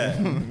enough.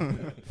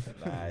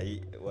 Nah,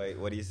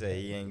 what do you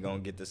say? He ain't gonna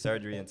get the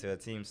surgery until a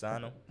team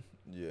sign him.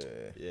 Yeah.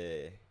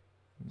 Yeah.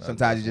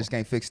 Sometimes you just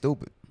can't fix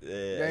stupid.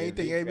 Yeah, you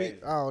think AB?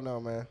 crazy. I don't know,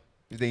 man.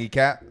 You think he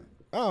cap?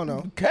 I don't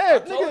know.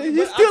 Cat, Told nigga, you, he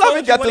but I still told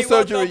haven't you got when the he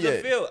walked surgery off the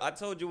yet. field. I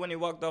told you when he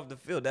walked off the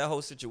field, that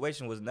whole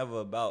situation was never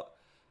about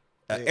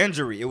an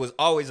injury. It was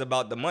always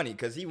about the money.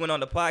 Because he went on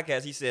the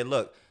podcast, he said,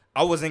 look,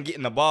 I wasn't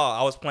getting the ball.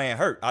 I was playing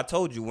hurt. I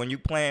told you, when you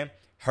playing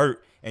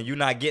hurt and you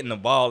not getting the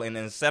ball and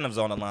the incentives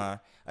on the line,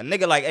 a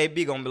nigga like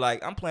AB gonna be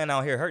like, I'm playing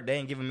out here hurt. They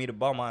ain't giving me the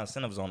ball. My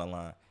incentives on the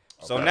line.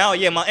 So now,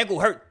 yeah, my ankle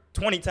hurt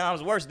 20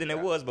 times worse than it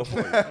was before.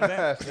 You know what I'm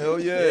saying? Hell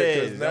yeah, Yeah,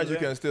 because now you know you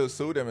can still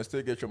sue them and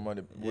still get your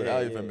money without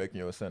Yeah, even yeah. making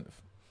your incentive.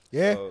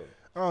 Yeah. So,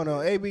 I don't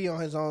know. AB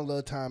on his own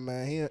little time,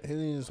 man. He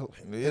his He's own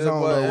little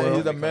world.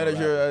 He's a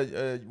manager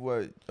at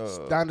what?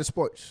 Down to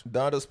sports.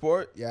 Donda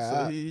Sport.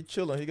 Yeah. So he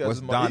chilling. He got What's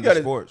his money. He Donda got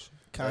his, Sports?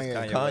 Kanye.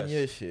 That's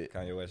Kanye West. shit.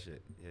 Kanye West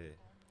shit. Yeah.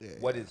 Yeah.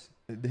 What is?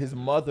 His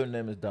mother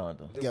name is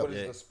Donda. Yeah. What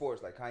is Yeah. the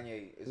sports like?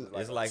 Kanye is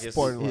It's like it's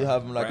Sport He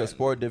have like a brand-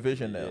 sport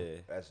division now. Yeah.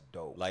 That's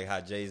dope. Like how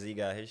Jay-Z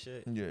got his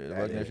shit. Yeah, That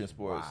Rock is- Nation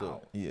Sports. So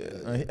wow.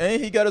 yeah,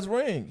 and he got his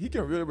ring. He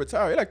can really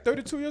retire. He like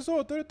 32 years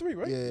old, 33,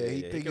 right? Yeah, he Yeah,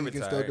 he think can he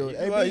can retire. still do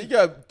He- it. Well, he AB,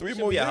 got 3 He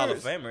should more be a years. Hall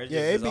of Famer. It's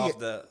Yeah, just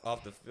AB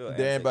off the field.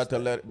 They ain't about to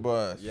antics. let it,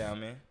 but Yeah, I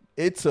mean.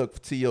 it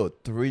took T.O.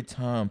 3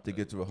 times to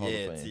get to a Hall Yeah,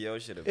 of Fame. T.O.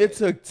 should have. It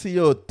took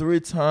T.O. 3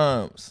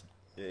 times.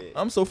 Yeah.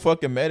 I'm so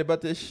fucking mad about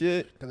this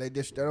shit. cause they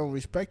don't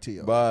respect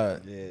you.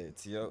 But Yeah,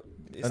 T.O.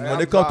 and It's when I'm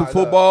it comes to sorry, look, I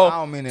football,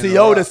 don't mean to T.O.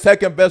 the interrupt.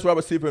 second best wide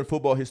receiver in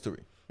football history.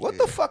 What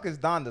the fuck is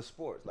Donda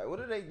Sports? Like, what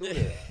do they do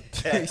there?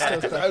 He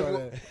still stuck on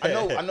that.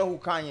 I know who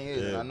Kanye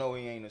is, and I know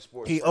he ain't a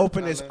sports. He person, opened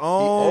you know his what I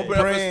mean? own Open up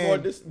a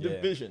brand. sport Yeah.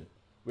 division.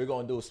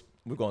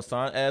 We're gonna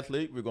sign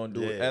athlete. We're gonna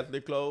do Yeah.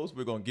 athlete clothes.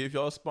 We're gonna give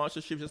y'all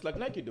sponsorship just like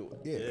Nike do it.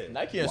 Yeah.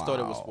 Nike ain't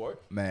started with Wow.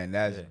 sport. Man,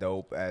 that's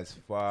dope as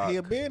fuck. He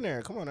a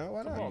billionaire. Come on now,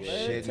 why not? Come on, Yeah.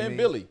 man. Shitting Tim me.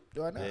 Billy.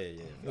 Do I not? Yeah,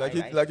 yeah. Like I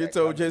he ain't like he that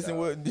told coming, Jason dog.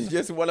 what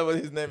Jason whatever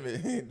his name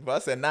is. But I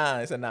said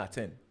 9. He said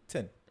 10.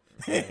 10.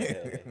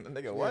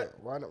 Nigga, Yeah, what?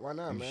 why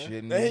not, You man?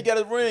 shitting Then he me? got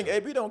his ring.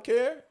 AB don't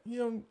care.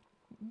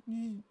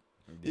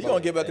 He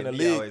gonna get back in the AB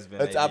league. always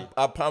been I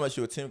AB. promise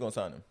you, a team gonna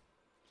sign him.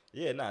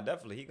 Yeah, nah,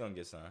 definitely he gonna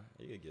get signed.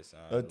 He could get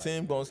signed. A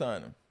team gonna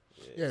sign him.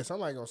 Yeah,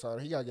 somebody gonna sign him.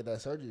 He gotta get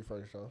that surgery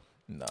first, though.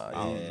 Nah, I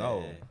don't yeah.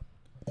 know.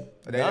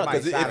 They Nah, might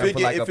because sign him if for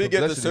he like a get the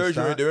publicity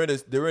surgery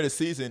stunt. during the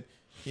season,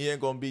 he ain't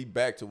gonna be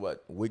back to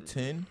what week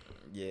 10.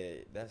 Yeah,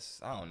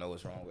 I don't know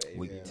what's wrong with AB.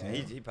 Week man. 10.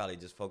 He probably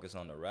just focused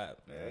on the rap.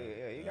 Man.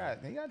 Yeah, he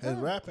got His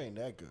time. rap ain't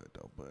that good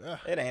though, but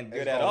It ain't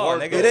good It's at gonna all,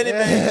 work, nigga. though. It ain't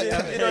even.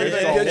 He don't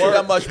even gonna get you work.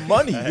 that much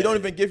money. He don't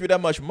even give you that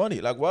much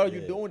money. Like, why are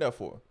you doing that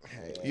for?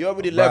 You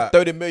already Bruh. left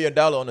 $30 million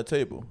on the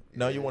table.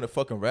 Now you want to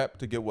fucking rap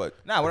to get what?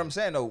 Nah, what I'm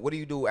saying though, what do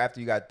you do after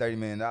you got $30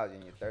 million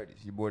in your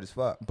 30s? You bored as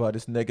fuck. But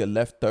this nigga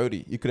left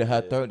 30. You could have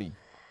had 30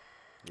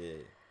 Yeah.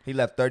 He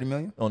left $30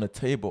 million. on the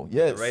table.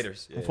 Yes,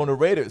 Raiders, yeah. From the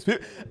Raiders.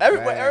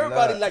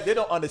 Everybody look. like they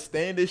don't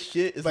understand this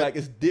shit. It's But- like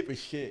it's different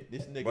shit.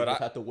 This nigga But just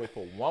I- have to wait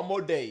for one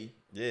more day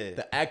Yeah.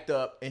 to act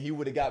up, and he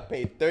would have got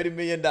paid $30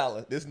 million.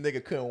 This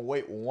nigga couldn't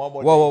wait one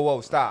more.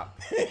 Whoa, stop.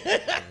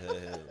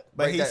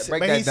 But he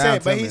break that down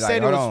to me,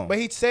 like, hold on. but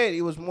he said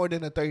it was more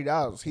than the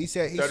 $30. He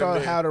said he 30 saw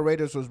million. how the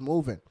Raiders was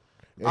moving.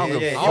 I don't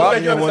give a Yeah, fuck. I don't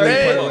think you Yeah, when they play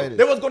the understand. Raiders.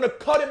 They was gonna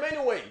cut him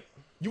anyway.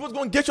 You was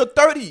gonna get your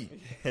 30.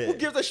 Who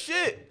gives a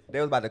shit? They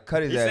was about to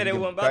cut his He ass. said they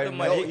give weren't him about the 30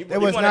 money. million. He They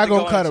was wanted not to go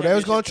gonna on cut him. They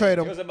was gonna championship. trade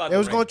him. It was about They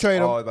was the gonna ring.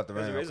 trade Oh, him. it's about the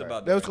ring. It was Okay.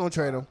 about They the was ring. gonna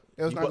trade him.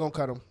 They was not gonna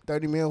cut him.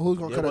 $30 million. Who's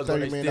gonna They cut a was gonna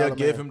 $30 still million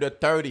give man? him the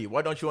 30.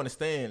 Why don't you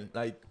understand?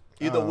 Like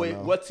either don't way, know.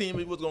 what team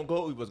he was gonna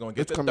go, he was gonna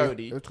get It's the gonna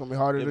 30. be. It's gonna be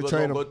harder He to was trade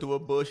gonna him. go to a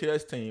bullshit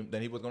ass team. Then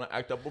he was gonna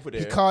act up over there.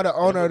 He called the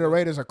owner of the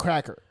Raiders a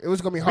cracker. It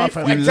was gonna be hard for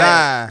You him.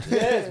 lying.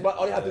 Yes, but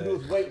all you have to do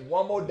is wait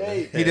one more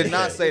day. He did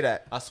not say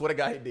that. I swear to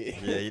God, he did.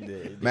 Yeah, he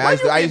did. Man, Why I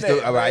used to, you I used getting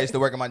to, that, I man? used to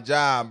work at my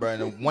job, bro.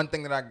 And the one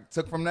thing that I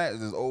took from that is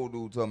this old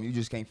dude told me, "You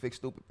just can't fix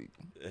stupid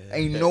people.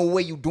 Ain't no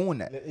way you doing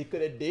that." He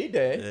could have did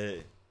that Yeah.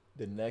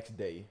 the next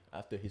day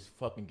after his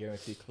fucking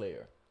guarantee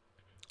clear.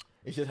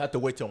 He just had to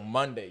wait till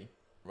Monday,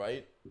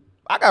 right?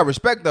 I got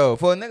respect though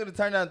for a nigga to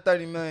turn down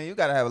 30 million. You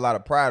gotta have a lot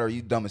of pride, or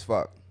you dumb as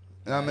fuck.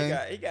 You know what I mean?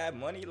 He got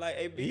money like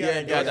AB. He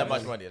ain't got that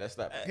much money. That's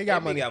not. He got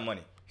AB money. got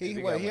money. He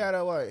AB what? got He money. had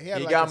a what? He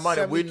like got a money.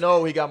 70 We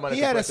know he got money.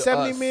 He had a compared to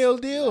 70 us. mil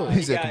deal.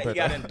 He said He compared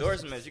got to-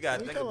 endorsements. You gotta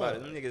What think you about it.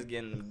 talking Them niggas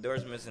getting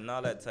endorsements and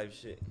all that type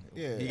shit.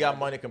 Yeah. He got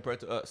money compared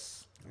to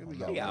us.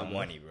 He got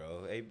money,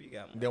 bro. AB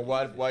got money. Then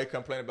why he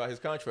complain about his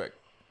contract?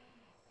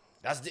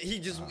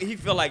 He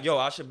feel like, yo,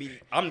 I should be.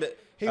 I'm the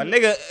a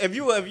nigga. If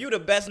you the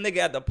best nigga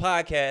at the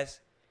podcast,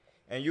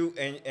 and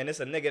it's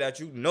a nigga that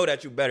you know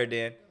that you better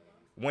than.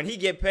 When he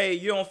get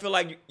paid, you don't feel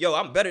like, yo,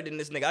 I'm better than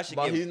this nigga. I should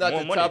But get he's not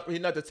more the money. top. He's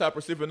not the top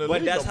receiver in the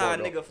But league. that's no how a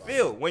more, nigga though.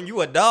 feel. When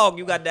you a dog,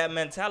 you got that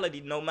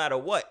mentality no matter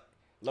what.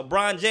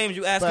 LeBron James,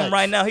 you ask him Facts.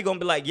 right now, he gonna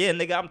be like, yeah,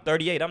 nigga, I'm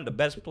 38. I'm the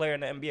best player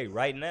in the NBA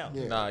right now.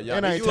 Yeah. Nah, And Giannis- I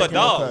If ain't you a taking no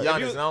dog, cut. if Giannis,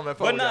 you- I don't fuck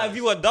but with nah, Giannis. if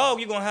you a dog,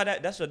 you gonna have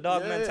that. That's your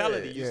dog Yeah,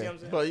 mentality. You yeah. see what I'm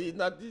saying? But he's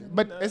not.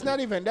 But it's not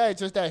even that. It's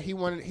just that he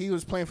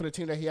was playing for the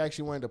team that he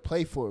actually wanted to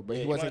play for, but Yeah,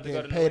 he he wasn't wanted to go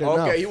getting to paid New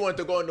enough. Okay, he wanted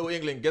to go to New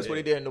England. Guess what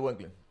he did in New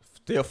England?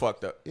 Still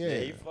fucked up. yeah. Yeah,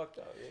 he fucked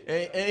up.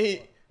 Yeah.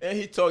 And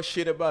he talked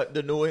shit about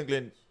the New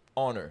England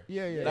owner.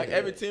 Yeah, yeah, Like yeah.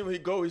 every team he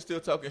go, he's still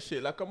talking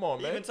shit. Like, come on,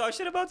 He man. even talk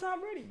shit about Tom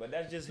Brady, but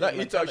that's just his Like he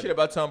talk mentality. shit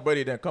about Tom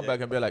Brady, then come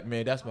back and be like,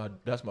 man, that's my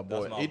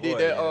boy. my He boy, did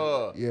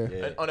that yeah.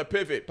 Yeah. on a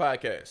Pivot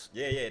podcast.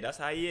 Yeah, that's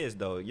how he is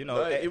though. You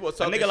know, Like, he was a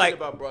talking nigga shit like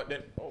about bro.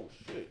 Then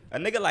shit. a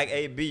nigga like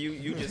AB,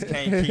 you just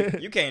can't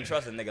keep. You can't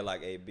trust a nigga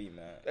like AB,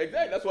 man.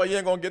 Exactly. That's why you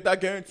ain't gonna get that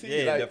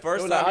guarantee. Yeah, like, the first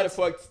it was like, time how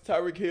the it's- fuck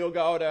Tyreek Hill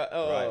got all that?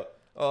 Right.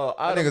 That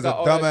Adams nigga's a got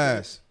all that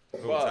dumbass.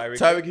 shit. Who, Wow, Tyreek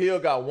Tyreek Hill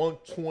got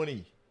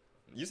 120.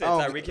 You said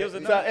I don't- Tyreek Hill's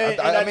a So, nigga? and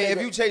I that mean, if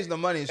nigga- you chase the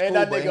money, it's And cool.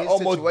 that But in nigga his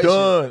almost situation,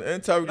 done.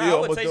 And Tyreek Nah, I Hill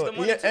would almost taste the done.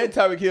 money Yeah, too. and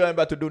Tyreek Hill ain't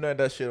about to do none of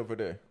that shit over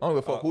there. I don't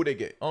give a fuck who they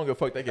get. I don't give a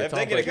fuck they get If Tom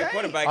they get a Brady. good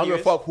quarterback, I don't he give a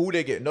is. fuck who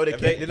they get. No, they If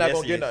can't. They're not yes,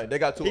 gonna he get is. nothing. They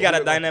got two. He got a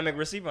who they gonna- dynamic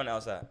receiver on the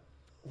outside.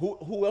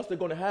 Who else they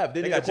gonna have?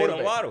 They need got a Jalen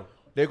quarterback. Waddle.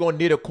 They're gonna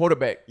need a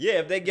quarterback. Yeah,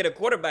 if they get a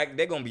quarterback,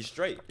 they're gonna be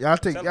straight. Y'all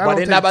think? Y'all But don't they're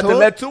think not about to Tua?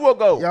 let Tua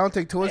go. Y'all don't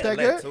think Tua's that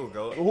let good? two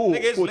go. Who?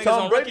 Niggas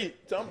Tom on Brady? rookie-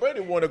 Tom Brady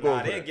want to go. Nah,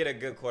 over they there. get a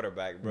good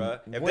quarterback, bro.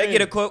 If When? they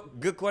get a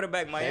good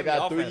quarterback, They Miami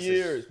got 3 offense is-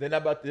 years. They're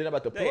not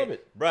about to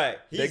plummet. Right.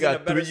 He's They got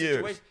in a better 3 years.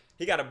 situation.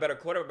 He got a better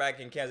quarterback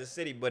in Kansas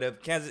City, but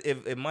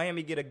if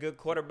Miami get a good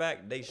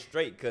quarterback, they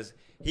straight because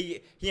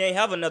he ain't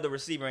have another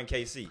receiver in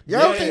KC. Y'all He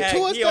don't only think had-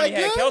 Tua's He only that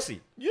had good?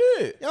 Kelsey. Yeah.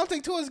 Y'all don't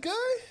think Tua's good?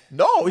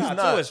 No, he's Nah,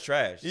 not. Tua's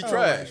trash. He Oh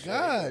trash. my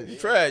God. He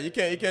trash. You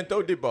can't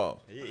throw deep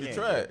ball. He He ain't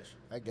trash.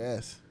 I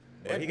guess.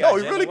 But he No, got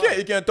he really Jalen can't. Waddle.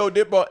 He can't throw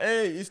deep ball,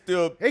 and he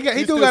still. He he's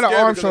do still got an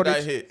scared arm because of that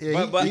shortage. hit.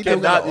 Yeah, But he He do got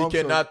an cannot. He arm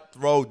shortage. cannot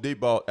throw deep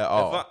ball at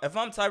all. If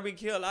I'm Tyreek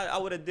Hill, I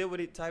would have deal with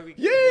it. Tyreek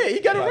Hill. Yeah, he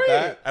got a About ring.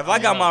 that? If I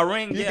got my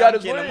ring, He yeah, got I'm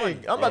his getting the ring.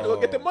 money. I'm about to go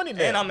get the money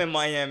now. And I'm in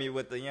Miami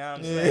with the, you know what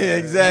I'm Yeah, saying?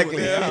 exactly.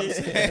 You know what I'm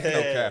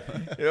saying?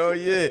 Hell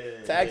yeah,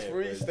 Yeah, tax yeah,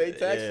 free, for- stay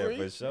tax yeah, free.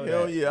 for sure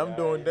Hell that. yeah, I'm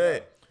doing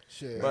that.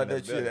 Shit. But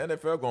that shit,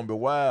 NFL gonna be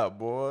wild,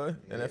 boy.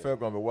 NFL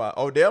gonna be wild.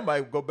 Oh, they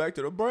might go back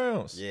to the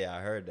Browns Yeah,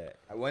 I heard that.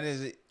 When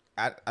is it?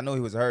 I know he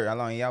was hurt. How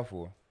long he out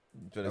for?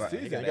 for the Right, season.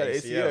 he He got got an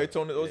ACL. ACL. He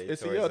torn Yeah, his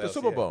he tore ACL at the his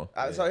Super LCL. Bowl.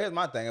 So here's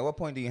my thing. At what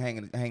point do you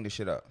hang the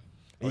shit up?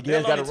 He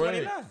Odell just got a only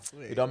ring.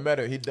 29. It don't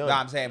matter. He done. No,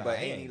 I'm saying, Nah, but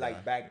he ain't ain't he like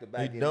done. back to he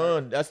back?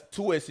 done. That's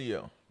 2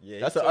 ACL. Yeah,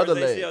 That's he the tore other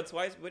his leg. ACL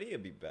twice, but he'll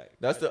be back.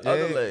 That's the Yeah,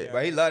 other leg.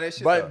 but he love that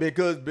shit. But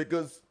though.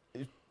 because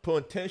he's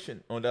putting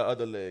tension on that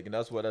other leg, and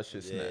that's why that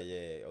shit Yeah, snapped.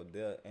 yeah,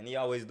 Odell, and he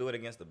always do it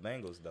against the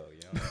Bengals though. You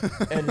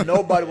know, And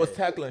nobody was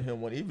tackling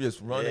him when he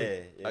was running. Yeah,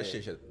 yeah. That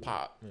shit just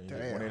popped. And he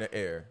just Damn. went in the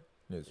air.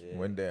 Just Yeah.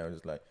 went down.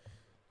 Just like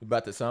he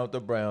about to sign with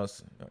the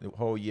Browns. The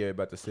whole year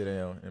about to sit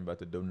down and about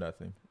to do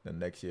nothing. The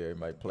next year he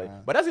might play.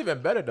 Wow. But that's even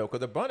better though,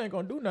 because the Browns ain't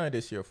gonna do nothing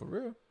this year for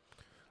real.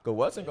 Because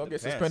Watson gonna get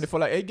depends. suspended for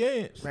like 8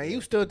 games. Man,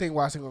 you still think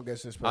Watson gonna get I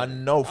suspended?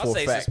 know I'll for a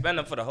say fact. suspend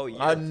him for the whole year.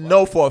 I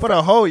know for a For fact.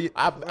 the whole year.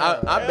 I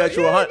bet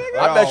you yeah, 100. nigga.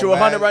 I bet you Hold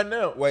on, 100 man. right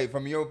now. Wait,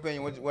 from your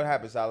opinion, what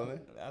happened, Solomon?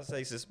 I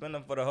say suspend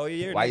him for the whole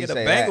year. Why Nigga, you the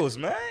say that? Bengals,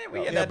 man. We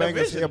in Yeah, that Bengals,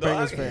 division, yeah,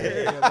 dog. Bengals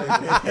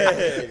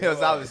fan. Yo,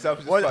 Solomon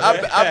selfish as Well,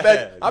 fuck.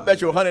 I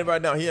bet you 100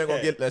 right now. He ain't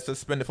gonna get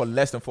suspended for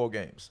less than 4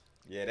 games.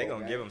 Yeah, they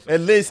gonna give him some. At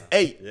least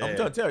 8. Yeah. I'm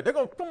trying to tell you. They're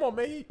gonna come on,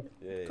 man.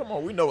 Yeah. Come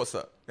on, we know what's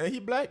up. And he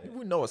black,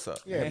 we know what's up.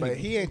 Yeah, but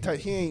he ain't.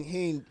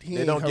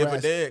 They don't give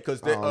a damn because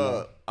they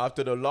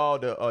after the law,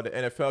 the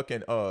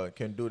NFL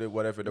can do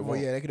whatever they Well,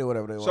 want. yeah, they can do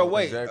whatever they want. So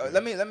wait, Exactly.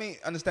 let me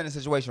understand the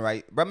situation,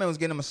 right? Brotman was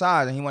getting a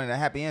massage and he wanted a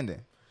happy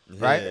ending,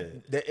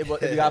 right?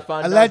 They got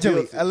found out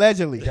allegedly, guilty.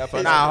 allegedly, They got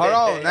found Nah, out-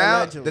 hold on. Now,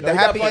 Allegedly. did They the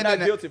got happy found out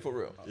ending? guilty for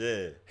real.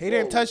 Yeah. he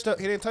didn't touch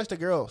the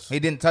girls. He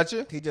didn't touch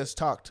her. He just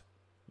talked.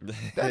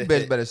 That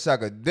bitch better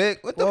suck a dick.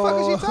 What the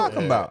fuck is she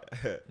talking about?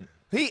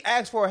 He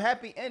asked for a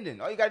happy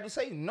ending. All you gotta do is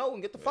say no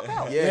and get the fuck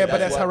out. Yeah, but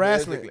that's what-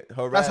 harassment.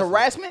 basically, That's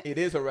harassment? It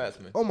is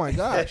harassment. Oh my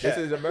gosh. This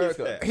is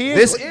America.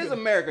 This is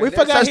America. We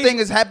There's forgot such he- thing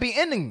as happy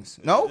endings.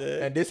 No?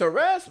 And this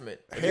harassment.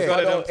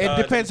 It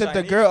depends if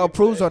the girl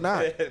approves or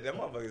not. Them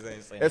motherfuckers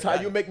ain't saying That's how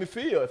nothing. you make me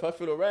feel. If I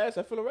feel harassed,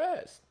 I feel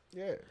harassed.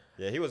 Yeah.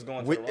 Yeah, he was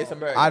going to the It's wrong.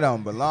 America. I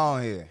don't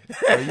belong here.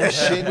 Are you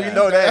shitting? We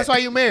know that. That's why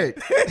you married.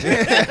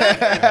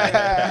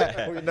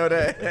 We know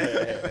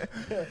that.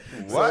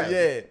 What? So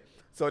yeah.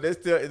 So they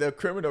still the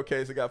criminal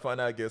case. They got found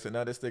out guilty.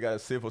 Now they still got a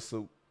civil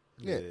suit.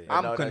 Yeah. And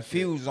I'm all that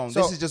confused on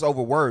So- this. Is just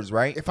over words,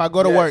 right? If I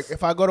go to Yes.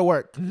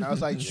 work, I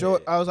was like,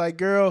 I was like,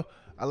 girl,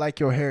 I like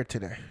your hair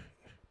today.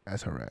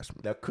 That's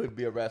harassment. That could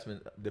be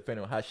harassment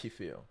depending on how she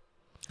feel.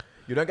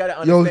 You don't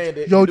gotta Yo, understand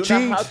it. yo, You do not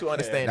jeans. have to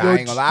understand Nah, it. I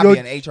ain't gonna lie. I yo- be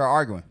in HR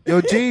arguing.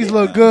 Your jeans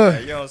look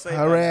good. You don't say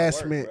nothing at work,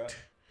 Harassment. bro.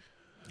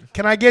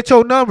 Can I get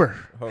your number?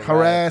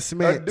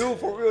 Harassment. A dude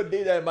for real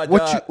did that in my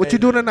What job. you and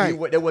doing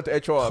tonight? They went to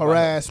HR. about it.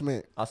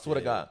 Harassment. I swear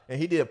to God. And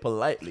he did it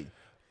politely.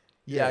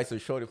 He asked a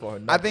shorty for her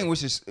number. I think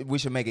we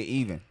should make it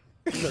even.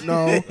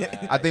 No.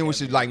 I think we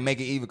should like make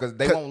it even because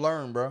they won't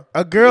learn, bro.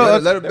 A girl,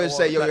 Let a They bitch won't-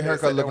 say, yo, like your they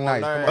haircut said, look they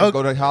nice. won't Come learn. on,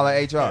 go to holler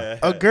at HR.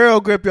 a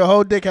girl grip your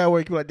whole dick at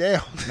work. You like,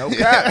 damn. No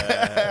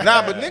cap.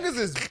 Nah, but niggas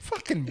is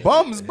fucking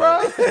bums, bro.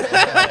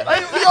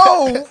 Like,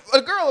 yo,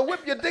 a girl will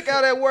whip your dick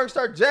out at work,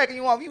 start jacking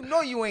you off. You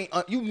know you ain't.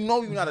 You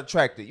know you're not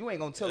attracted. You ain't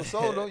gonna tell a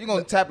soul though. You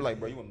gonna tap like,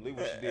 bro. You wanna leave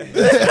what she did?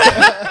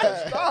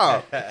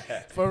 Stop,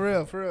 For real.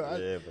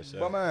 Yeah, for sure.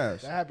 bum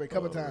ass. That happened a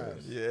couple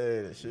times.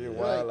 Yeah, shit Like,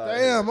 wild. out here.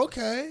 damn,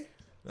 okay.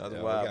 That's Yeah,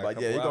 we wild. got a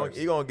But yeah, couple hours.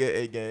 he gonna get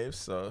 8 games.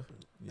 So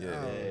yeah,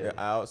 Yeah. they're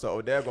out. So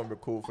Odell gonna be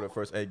cool for the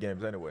first 8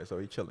 games anyway. So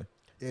he chilling.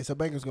 Yeah, so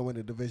Bengals gonna win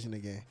the division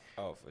again.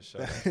 Oh, for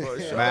sure. For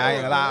sure. Man, I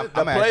ain't gonna lie. The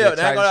I'm actually playoff,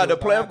 excited to see the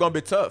what's playoff gonna gonna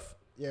be tough.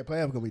 Yeah,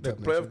 playoff gonna be The tough.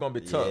 playoff gonna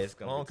be tough. Yeah, it's I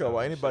gonna don't be care tough.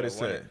 what anybody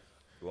Should've won say. it.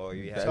 Well,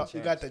 you So had you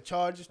got the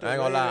Chargers. I ain't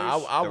gonna lie.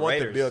 Raiders. I The want the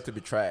Raiders. Bills to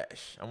be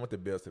trash. I want the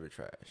Bills to be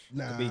trash.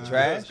 Nah. be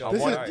trash? I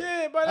This want is- it.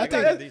 Yeah, but I I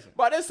think- think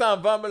but that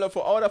sound Von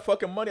for all that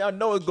fucking money. I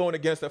know it's going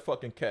against that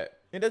fucking cap.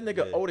 And that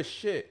nigga old as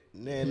shit.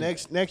 Yeah,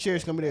 next year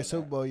it's gonna be their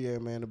Super Bowl year,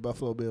 man. The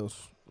Buffalo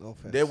Bills. No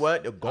offense. They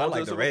what? They're I going to like the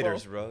the Super Bowl?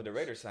 Raiders, bro. The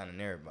Raiders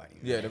signing everybody.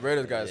 Yeah, the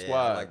Raiders got a Yeah,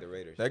 squad. I like the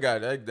Raiders.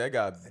 They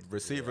got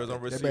receivers on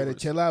They receivers. better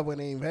chill out when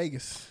they in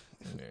Vegas.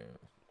 Yeah.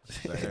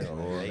 They ain't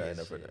gonna hold that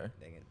up for Shit, that.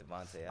 they get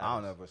Devontae I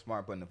don't know if it's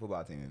smart putting the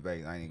football team in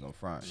Vegas. I ain't even gonna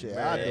front. Shit,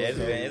 Yeah, I do. it's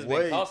been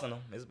Wait. costing them.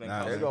 It's been Nah,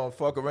 costing They're them. gonna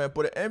fuck around and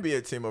put an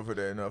NBA team over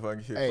there. No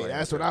fucking shit. Hey,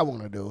 that's what I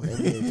want to do.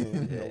 NBA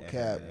team. No Yeah,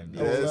 cap. NBA.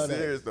 I would Yeah, love that.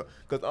 serious though.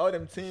 Cause all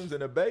them teams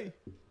in the Bay,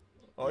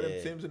 all them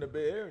Yeah. teams in the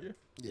Bay Area.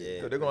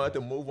 Yeah, So they're gonna have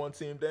to move one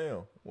team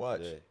down.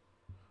 Watch. Yeah.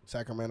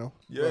 Sacramento.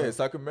 Yeah,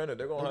 Sacramento.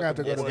 They're gonna have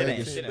to It's move it one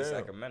ain't team shit in down.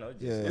 Sacramento.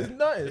 It's Yeah. just- It's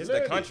not. It's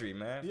the country,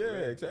 man. Yeah, for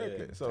real. exactly.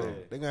 Yeah. So Yeah.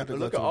 They're gonna have to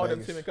look go at to all them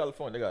Vegas. teams in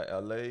California. They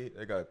got LA,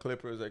 they got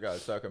Clippers, they got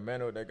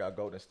Sacramento, they got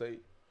Golden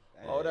State.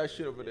 All that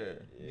shit over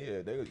there.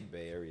 Yeah, they're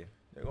Bay Area.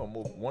 gonna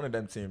move one of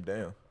them team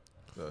down.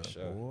 So, For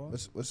sure.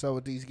 What's up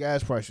with these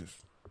gas prices?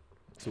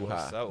 too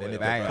What's high. up They with need it,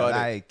 to I ain't cut gonna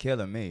lie, it. they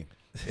killing me.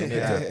 They need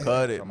to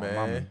cut it, From my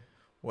mama. man.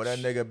 Where that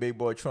nigga Big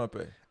Boy Trump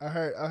at? I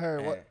heard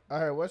Man. I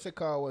heard what's it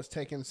called was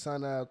taking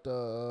son out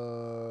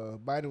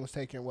Biden was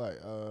taking what?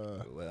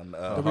 A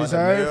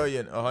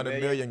reserve?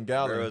 100 million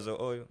gallons. barrels of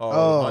oil.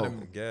 Oh.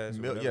 100 Gas,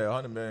 mil- whatever. yeah,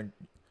 100 million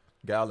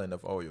gallon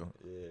of oil.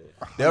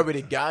 Yeah. They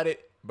already got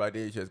it, but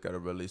they just gotta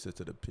release it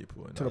to the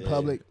people. To the Yeah.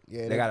 public.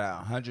 Yeah, They got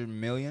 100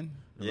 million.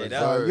 Yeah, Reserve.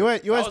 that was,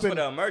 US that was for been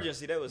the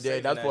emergency. They was Yeah,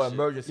 saving that's that for shit.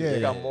 emergency. Yeah. They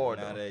got more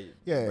Now though. they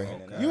yeah.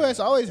 bringing it out. US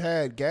always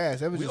had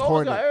gas. They was We just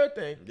almost hoarding got it.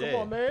 everything. Come Yeah.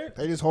 on, man.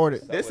 They just hoard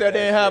it. They with said they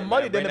that didn't have shit,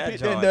 money. man. Then Bring the,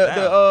 that then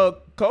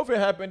joint the COVID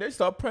happened. They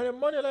start printing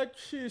money like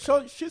shit.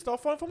 So she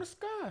start falling from the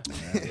sky.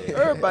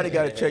 Everybody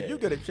got a check. You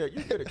get a check.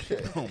 You get a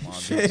check. Oh my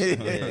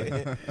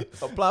Shit.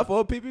 Apply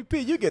for a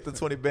PPP. You get the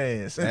 20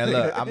 bands. Man,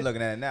 look, I'm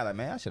looking at it now like,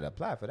 man, I should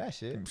apply for that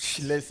shit.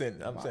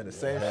 Listen, I'm saying the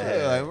same Yeah,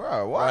 shit. like,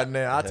 bro, what? Right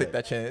now, I'll take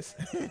that chance.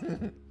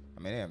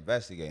 I mean, they're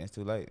investigating. It's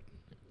too late.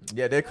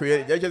 Yeah, they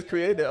just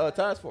created the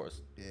task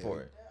force for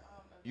it.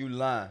 You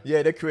lying.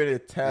 Yeah, they created a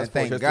And task force.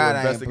 thank just God to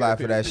I ain't applied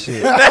for that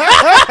investigate shit.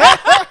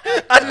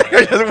 I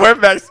nigga just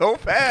went back so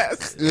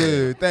fast.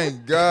 Yeah,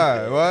 thank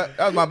God. What?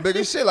 That was my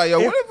biggest shit. Like, yo,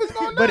 what if it's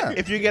going down? But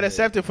if you get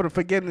accepted for the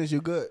forgiveness,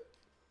 you good.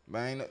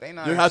 Man, they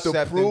not You have to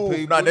accepting prove.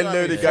 people. Nah, they You gotta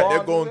literally be got. They're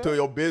fraud going with to that.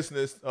 your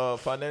business,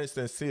 finance,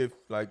 and see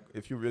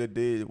if you really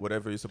did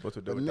whatever you're supposed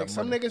to do with that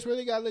Some money. niggas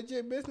really got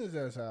legit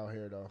businesses out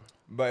here though.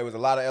 But it was a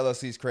lot of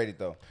LLCs created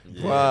though.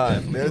 Yeah, Wow,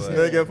 definitely this was.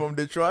 nigga from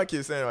Detroit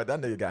keeps saying like, that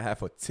nigga got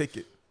half a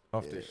ticket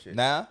off this shit.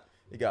 Now,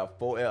 He got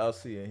 4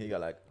 LLC and he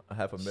got like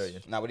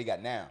 $500,000. now what he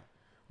got now?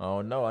 I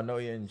don't know. I know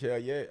he in jail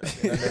yet. I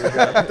think that nigga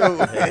got through.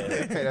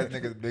 Hey, that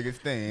nigga's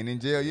biggest thing. Ain't in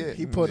jail yet.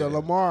 He put a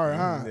Lamar,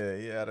 huh? Yeah,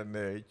 he out in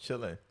there. He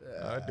chilling.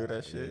 I do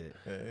that shit.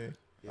 Yeah.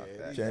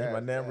 Yeah, Change my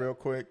name real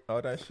quick. All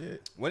that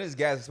shit. When is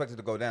gas expected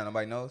to go down?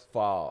 Nobody knows.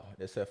 Fall.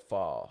 They said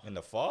fall. In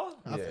the fall?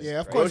 Yeah,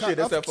 of Oh, course. shit,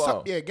 that's that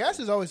fall. Yeah, gas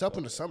is always up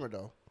in the summer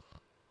though.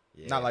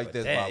 Yeah, Not like but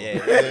this, damn, Bob.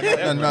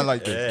 yeah, Not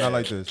like this. Yeah. Not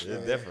like this.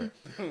 It's different.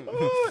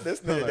 Oh, this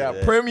nigga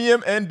got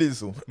premium and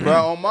diesel.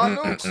 Bro, on my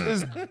nukes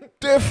is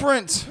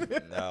different.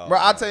 No. Bro,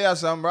 I'll tell y'all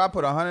something, bro. I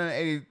put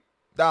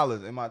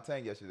 $180 in my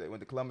tank yesterday.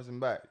 Went to Columbus and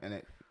back,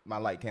 and my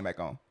light came back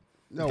on.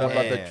 No You talking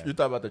way. about Damn. you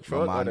talking about the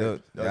truck? My or the-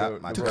 dude. or Yeah, the-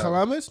 my the To truck. truck?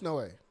 Columbus? No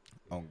way.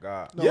 Oh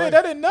God. No Yeah, way.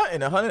 that ain't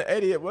nothing.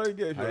 180. What did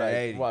you get? You like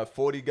 180. what?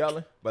 40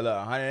 gallon? But look,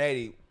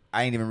 180.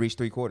 I ain't even reached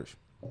 3/4.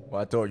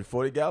 Well, I told you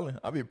 40 gallon.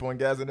 I be pouring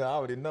gas in there. I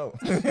already know.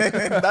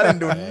 That didn't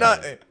do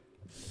nothing.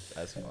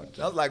 That's fucked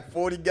That was like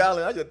 40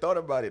 gallon. I just thought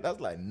about it. That's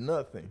like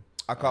nothing.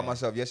 I caught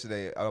myself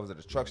yesterday. I was at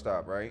the truck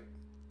stop, right?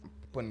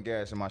 Putting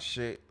gas in my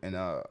shit, and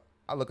I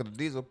look at the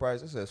diesel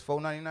price. It says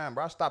 $4.99,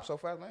 bro. I stopped so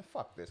fast, man.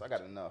 Fuck this. I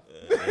got enough.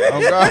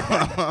 Oh God.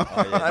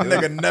 That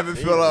nigga never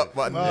fill up,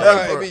 but It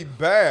never. be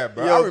bad,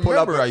 bro. Yo, I pull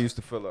up remember a- I used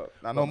to fill up.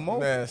 Not no more.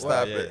 Man,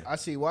 stop yeah. it. I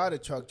see why the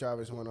truck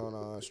drivers went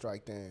on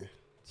strike then.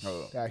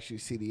 Hold up. They're actually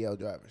CDL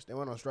drivers. They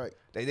went on strike.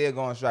 They did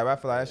go on strike. But I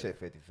feel like that shit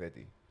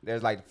 50-50.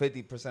 There's like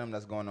 50% of them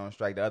that's going on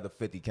strike. The other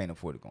 50 can't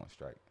afford to go on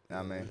strike. You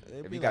know what I mean?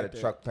 it'd If be you got like a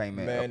that. truck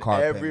payment, a Man, car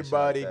payment, shit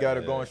everybody like got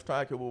that. to go on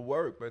strike. It will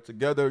work. But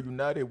together,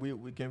 united,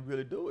 we can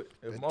really do it.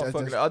 If That- motherfucking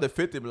that's- the other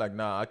 50 be like,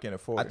 nah, I can't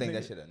afford I it. think Nigga,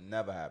 that should have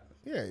never happened.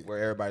 Yeah. Where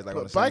everybody's like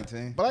on the But same black,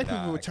 team. black Nah,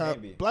 people were it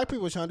can't be. black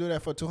people were trying to do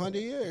that for 200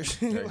 years.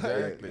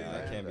 Exactly. Nah,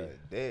 it can't be.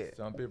 Dead.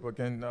 Some people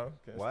can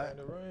What? stand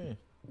the rain.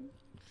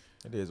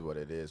 It is what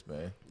it is,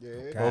 man.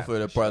 Yeah. Hopefully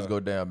the for price sure. go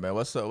down, man.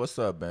 What's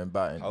up, man?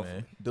 Biden, Hopefully.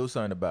 man. Do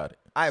something about it.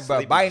 But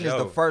Sleepy Biden is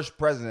Joe. the first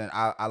president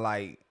I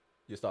like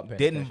You stop paying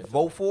didn't attention.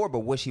 vote for, but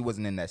wish he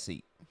wasn't in that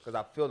seat. Because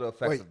I feel the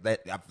effects Wait. of that.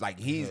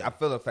 I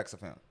feel the effects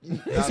of him.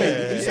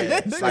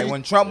 Yeah. Like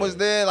when Trump was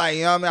there, like,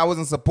 you know what I mean? I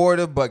wasn't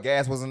supportive, but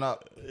gas wasn't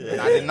up.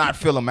 And I did not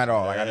feel him at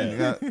all. Like I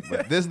didn't.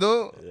 But this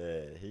dude,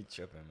 Yeah, he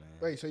tripping, man.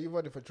 Wait, so you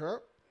voted for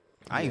Trump?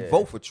 I ain't Yeah.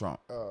 vote for Trump.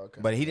 Oh,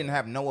 okay. But he didn't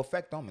have no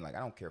effect on me. Like I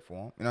don't care for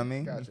him. You know what I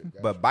mean? Gotcha,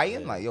 But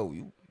Biden, like, yo,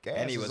 you gas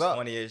And he is was up.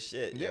 funny as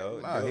shit, yo.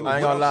 nah, Dude, he I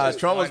ain't gonna lie. was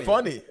Trump was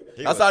funny.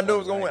 He That's was how I knew it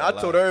was funny, gonna win. I I ain't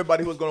told gonna lie.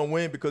 everybody he was gonna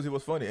win because he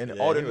was funny, and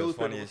Yeah, all the he was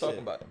newspapers funny was as talking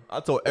shit. about him. I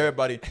told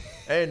everybody,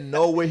 ain't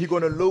no way he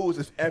gonna lose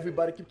if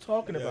everybody keep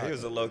talking Yeah, about he it.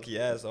 was a low key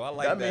ass, so I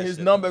like That that. mean his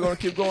shit. number gonna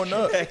keep going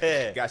up.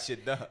 Yeah, Got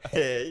shit done.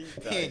 he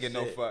He ain't get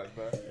no fuck,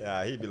 bro.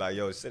 Yeah, he'd be like,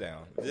 "Yo, sit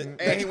down."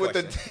 And he with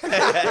the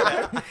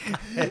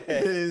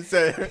he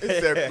said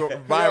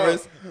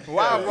virus.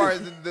 wild part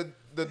is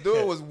the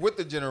dude was with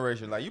the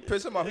generation. Like you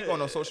piss him off, he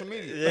going on social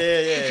media.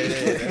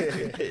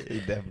 Yeah. He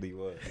definitely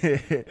was.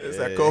 It's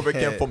like COVID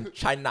came from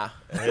China.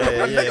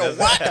 Nigga,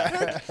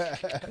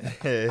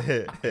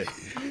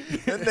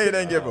 That nigga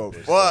didn't give a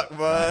fuck, He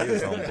man.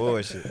 was on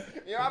bullshit.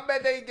 Yeah, I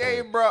bet they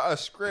gave bro a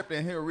script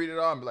and he'll read it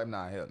all and be like,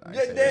 nah, hell no.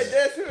 Yeah,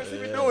 that's seriously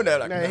be doing that.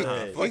 Like,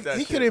 Nah, fuck that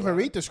he shit, couldn't even bro.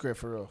 read the script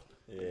for real.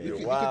 Yeah, You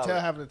could wild. tell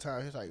half of the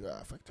time he's like,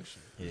 ah, fuck this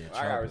shit. yeah.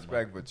 I got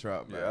respect for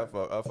Trump, man. Yeah, I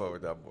fuck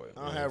with that boy.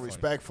 I don't have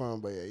respect for him,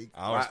 but yeah,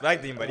 I don't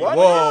respect him, but he What?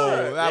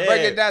 Whoa, now Yeah.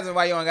 break it down to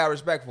why you don't got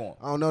respect for him.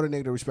 I don't know the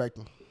nigga to respect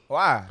him.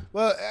 Why?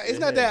 Well, it's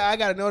not that I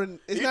gotta know.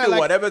 It's He not do like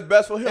whatever's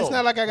best for him. it's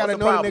not like I gotta What's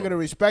the know the problem? nigga to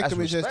respect That's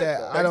him. It's just respect,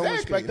 that though. I don't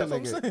Exactly, respect the that's what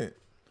I'm nigga. saying.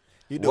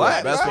 He do What?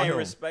 what's best I for can't him.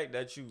 respect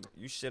that you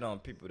shit on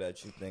people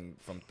that you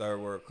think from third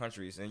world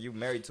countries and you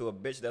married to a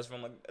bitch that's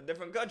from a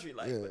different country.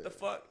 Like, Yeah. what the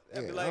fuck?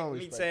 That'd Yeah, be I like don't me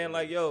respect saying that.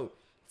 like, yo,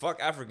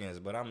 fuck Africans,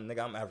 but I'm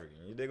African.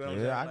 You dig what I'm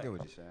saying? Yeah, I Like, get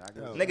what you're saying. I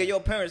get what Nigga, your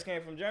parents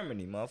came from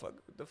Germany, motherfucker.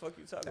 What the fuck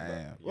you talking Damn. about?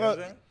 You know Well, what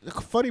I'm saying? the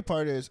funny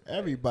part is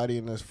everybody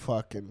in this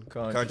fucking,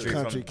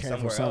 Country came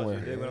from else, somewhere.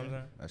 You dig what I'm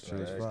saying? That's true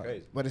That's as fuck.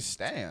 crazy. but it's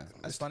Damn,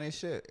 that's funny as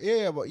shit.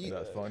 yeah, but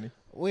That's funny.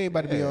 we ain't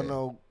about to be on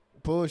no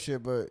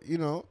bullshit. But you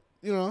know,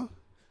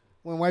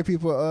 when white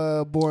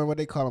people born, what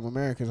they call them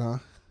Americans, huh?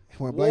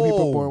 When black people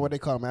Whoa. born, what they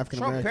call them African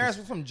Trump parents Americans.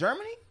 were from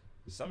Germany?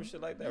 Some shit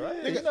like that, right?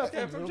 Yeah, He's not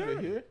from over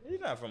Germany. here. He's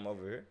not from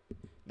over here.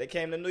 They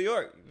came to New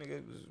York.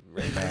 Nigga was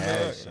raised in New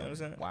York. You know what I'm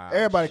saying? Wow.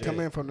 Everybody shit. come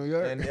in from New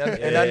York. And that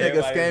Yeah, nigga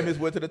everybody- scam his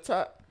way to the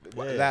top.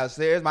 Yeah.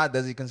 Downstairs,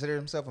 does he consider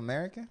himself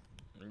American?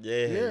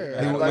 Yeah.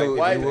 Yeah. You know, Like would-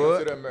 white he people would.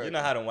 to the American. you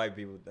know how them white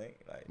people think.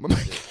 Like,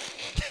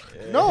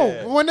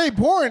 No, when they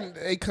born,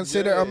 they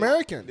consider Yeah.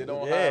 American. They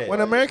don't Yeah. have When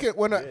white- American,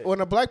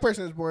 when a black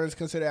person is born, it's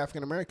considered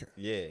African American.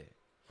 yeah.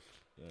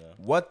 You know.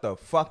 What the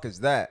fuck is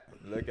that?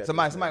 Look at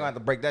Somebody this gonna nigga. have to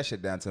break that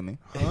shit down to me.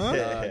 Huh?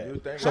 Nah, you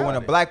think So when a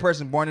about it. black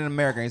person born in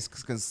America is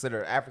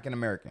considered African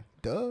American.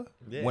 Duh.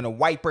 Yeah. When a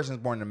white person is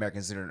born in America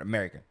is considered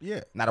American.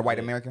 Yeah. Not a white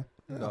American.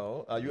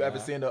 No, you ever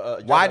seen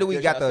the? Why do we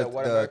justification got that the, said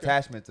white the American?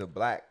 attachment to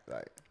black?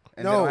 Like,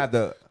 and they No. don't have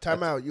the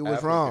Time out. You was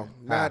African. wrong.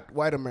 Huh? Not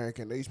white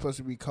American. They supposed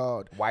to be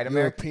called White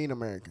American? European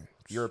American.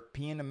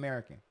 European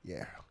American.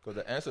 Yeah. Because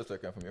the ancestors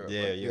come from Europe.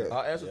 Yeah, right? yeah.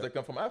 Our ancestors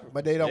come from Africa.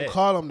 But they don't Yeah.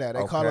 call them that.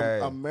 They call them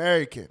Okay.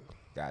 American.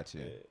 Gotcha.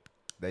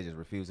 They just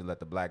refuse to let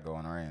the black go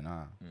on our end,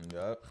 huh?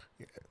 Yup.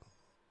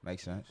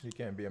 Makes sense. He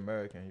can't be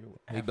American. You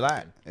He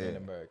black. ain't Yeah.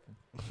 American.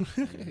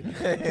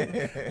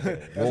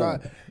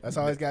 That's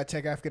always got to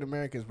check African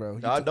Americans, bro.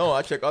 No, I don't.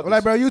 I check others. Well,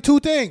 like, bro, you two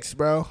things,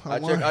 bro. I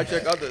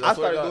check others. I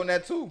started doing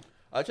that too.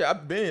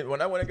 I've been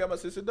when I went and got my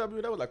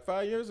CCW. That was like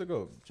 5 years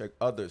ago. Check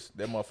others.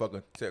 That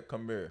motherfucker said,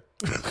 "Come here."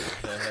 You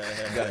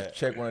gotta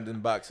check one of them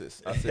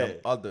boxes. I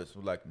said, "Others."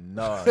 We're like,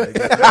 "Nah."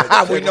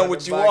 We know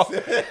what you are.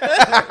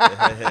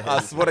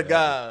 I swear to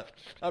God,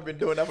 I've been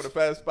doing that for the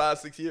past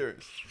 5-6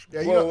 years.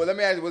 Yeah, you Whoa, know, let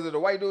me ask you, was it a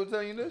white dude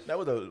telling you this? That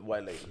was a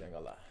white lady. Ain't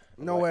gonna lie.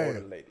 No White way.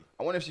 older lady.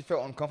 I wonder if she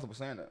felt uncomfortable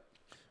saying that.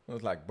 I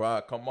was like,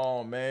 "Bro, come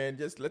on, man.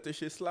 Just let this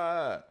shit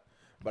slide."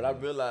 But I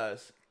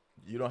realized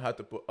you don't have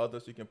to put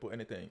others. You can put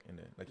anything in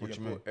there. Like What you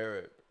you can put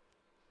Arab.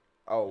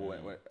 Oh, wait,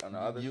 on the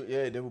others?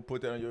 Yeah, they will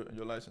put that on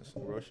your license.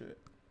 Real shit.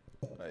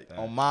 Like,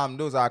 On Mom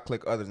News, I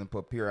click others and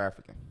put pure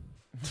African.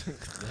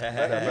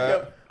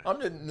 I'm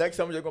just next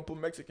time I'm just gonna put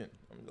Mexican.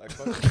 I'm like,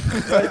 fuck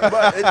it.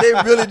 But they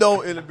really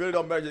don't. It really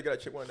don't matter. You gotta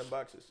check one of them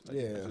boxes. Like,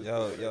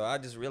 Yeah. Yo, I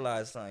just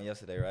realized something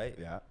yesterday, right?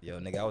 Yeah. Yo,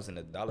 nigga, I was in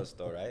the dollar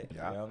store, right?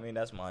 Yeah. You know what I mean?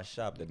 That's my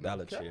shop, the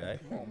Dollar Tree, right?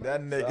 that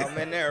So nigga. I'm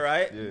in there,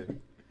 right? Yeah.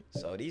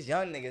 So these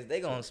young niggas,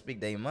 they gonna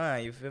speak their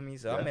mind, you feel me?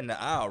 So I'm in the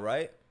aisle,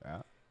 right?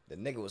 Yeah. The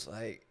nigga was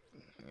like,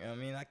 you know what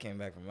I mean? I came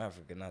back from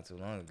Africa not too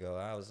long ago.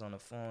 I was on the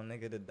phone,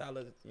 nigga. The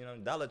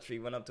Dollar Tree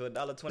went up to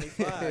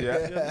 $1.25.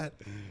 Yeah.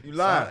 You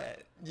lying.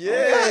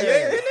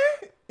 Yeah.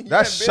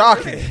 That's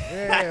shocking.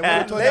 Yeah, Damn.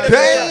 That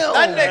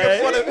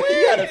nigga for the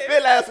he had a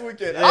fit last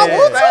weekend. Yeah. I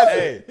was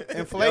Hey.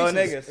 inflation.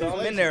 Yo, nigga, so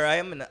I'm in there, right?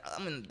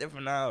 I'm in a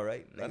different aisle,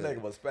 right? That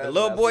nigga was fast. The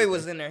little boy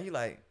was in there. He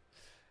like,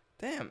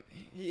 damn.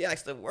 He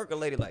asked the worker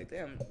lady like,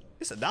 damn,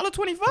 it's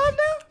 $1.25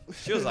 now?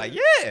 She was like,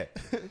 yeah.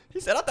 He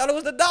said, I thought it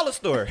was the dollar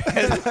store.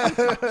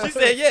 She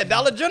said, yeah,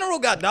 Dollar General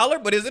got dollar,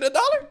 but is it $1?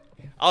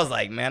 I was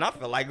like, man, I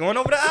feel like going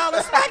over the aisle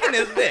and smacking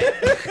this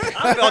bitch.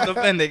 I felt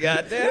offended,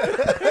 goddamn.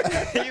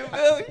 You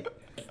feel me?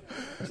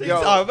 She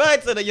talked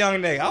back to the young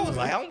nigga. I was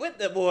like, I'm with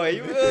the boy.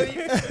 You feel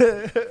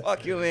me?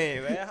 Fuck you,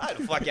 man. How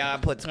the fuck y'all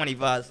put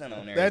 25 cents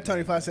on there? That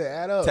 25 cent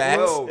add up. Tax.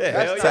 Whoa, Yeah,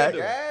 that's hell not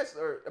yeah. gas?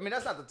 Or, I mean,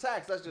 that's not the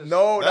tax. That's just...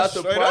 No, that's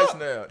the straight price up.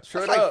 now. That's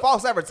Straight like up.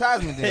 false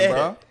advertisement then,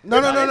 bro.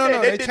 No.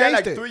 They They did that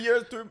like changed it. 3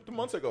 years, 2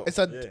 months ago. It's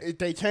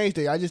they changed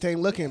it. I just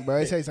ain't looking, bro.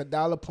 It says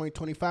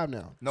 $1.25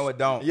 now. No, it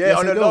don't. Yeah, Yes,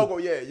 on they the do. logo,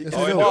 yeah. You Yes, can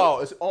they do. small.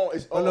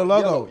 It's on the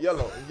logo.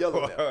 Yellow. They On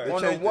the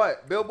changed it.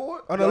 what?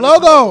 Billboard? On the On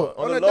logo. on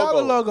On the the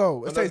dollar logo.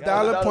 logo. It On says the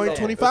dollar logo. It's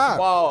 $1.25.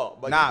 small,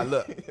 but Nah,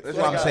 look. That's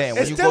what I'm saying.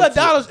 When It's you still go a to-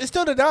 dollar. It's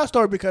still the dollar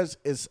store because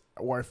it's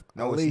worth.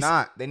 No, at it's least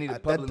not. They need to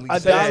publicly a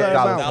say dollar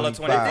it's amount.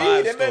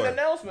 $1.25. They made store. an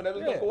announcement that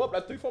was gonna go up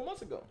like 3-4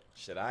 months ago.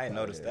 Shit, I ain't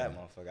noticed that,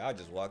 motherfucker. I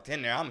just walked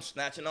in there. I'm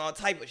snatching all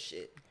type of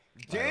shit.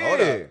 Like, Yeah.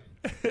 hold up.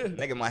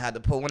 Nigga might have to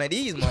put one of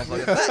these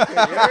motherfuckers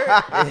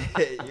back.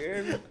 You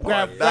hear me?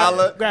 Grab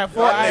dollar. Grab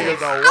 4 Y'all items.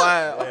 niggas are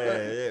wild.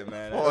 Yeah,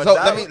 man. Oh, So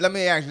dollar. let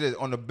me ask you this.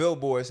 On the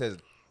billboard, it says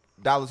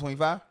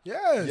 $1.25.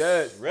 Yes.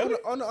 Yes. Really?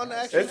 On the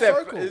actual It said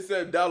circle. it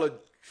said Dollar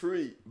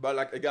Tree, but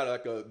like it got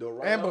like the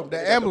round, Emblem, the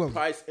it got emblem.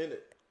 price in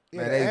it.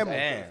 Yeah, Man, the they- emblem.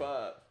 Damn.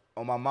 25.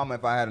 On my mama,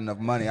 if I had enough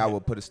money, I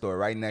would put a store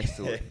right next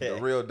to it. The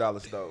real dollar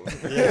store.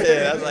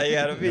 Yeah, that's how you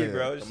gotta be,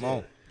 bro. Come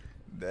on.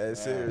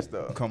 That's serious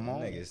though. Come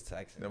on. Niggas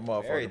taxing Them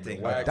motherfuckers everything.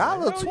 been whack.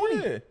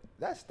 $1.20. Yeah.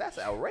 That's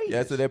outrageous.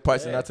 Yeah, to their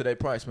price and not to their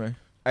price, man.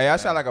 Hey, I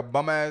sound like a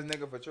bum ass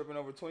nigga for tripping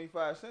over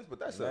 25 cents, but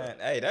that's Man,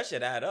 hey, that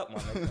shit add up, my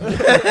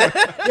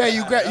nigga.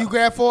 Yeah, you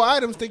grab 4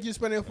 items, think you're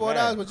spending $4,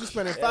 Man. but you're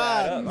spending It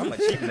add up. 5. I'm a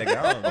cheap nigga.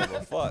 I don't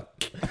give a fuck.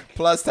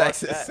 Plus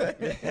taxes.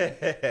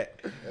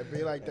 It'd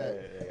be like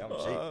that. Yeah, I'm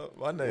cheap.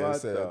 My nigga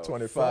What said the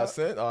 25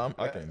 cents. Oh,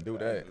 I can do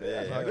that.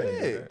 Yeah. I can do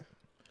that.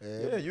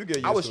 Yeah, you get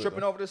used I was to it, tripping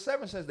though. over the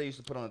 7 cents they used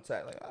to put on the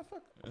tax. Like, ah,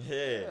 fuck.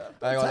 Yeah.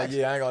 I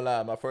ain't gonna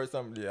lie. My first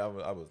time, I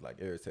was like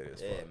irritated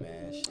as Yeah, fuck.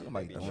 man. Shit, I'm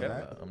like, be doing tripping.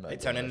 that. I'm not They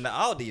doing turning that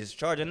into Aldi's,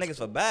 charging niggas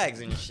for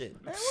bags and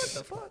shit. Man, what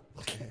the fuck?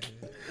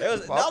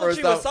 Dollar first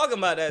Tree was time- talking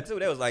about that too.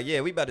 They was like, yeah,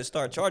 we about to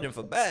start charging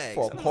for bags.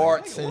 for I'm like,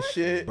 carts nigga, and what?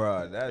 shit.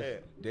 Bro, that's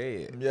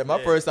dead. Yeah,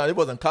 my first time, it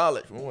wasn't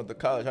college. When we went to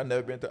college, I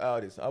never been to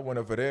Aldi's. I went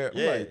over there. I'm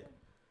Yeah. like,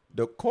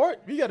 the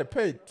court, you got to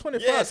pay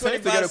 25 Yeah, cents to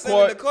 25 get a cents in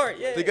court. the court,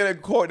 yeah. To get a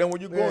court, then when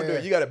you go in there,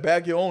 Yeah. you got to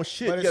bag your own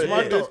shit. But You it's gotta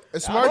smart do though. this.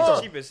 It's smart It's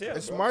though. cheap as hell,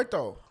 It's bro. smart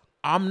though.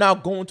 I'm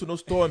not going to no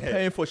store and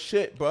paying for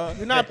shit, bro.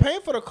 You're not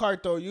paying for the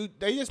cart though.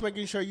 They just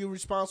making sure you're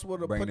responsible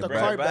to Bring put it the back.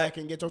 cart Bring it back back.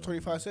 and get your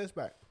 25 cents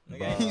back.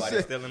 Nigga ain't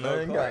nobody stealing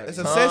no car. It's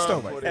a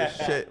system. For this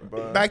shit,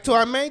 bro. Back to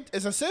our main.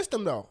 It's a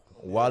system though.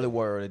 Wally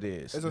World it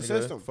is. It's a Nigga,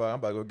 system. fuck, I'm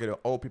about to go get an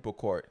old people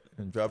cart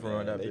and drive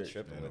around that they bitch.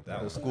 tripping with that On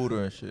one. a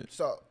scooter and shit.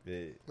 So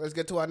Yeah. let's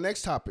get to our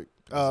next topic.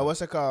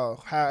 What's it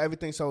called? How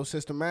everything's so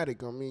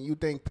systematic. I mean, you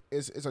think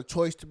it's a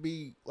choice to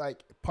be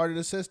like part of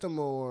the system,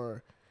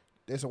 or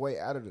there's a way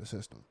out of the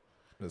system?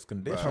 It's If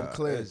conditioned. I'm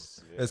clear.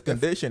 It's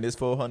conditioned. It's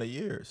 400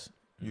 years.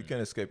 You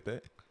can't escape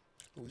that.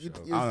 You I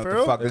don't know what for the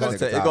real? fuck this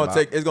It's nigga gonna talking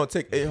take. It's gonna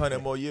take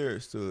 800 more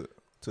years to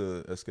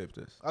escape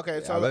this. Okay,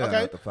 about. so I really don't know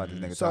okay. what the fuck this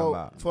nigga talking So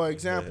about. for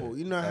example,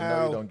 you know I know you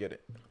how don't get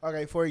it.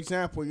 okay, for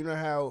example, you know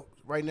how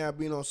right now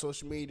being on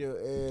social media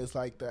is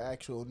like the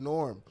actual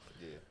norm.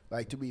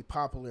 Like to be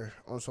popular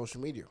on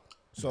social media.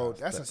 So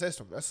that's a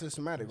system. That's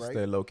systematic, right?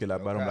 Stay low key,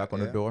 like bottom lock on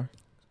the yeah. door.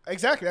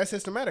 Exactly. That's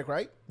systematic,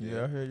 right?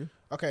 Yeah, I hear you.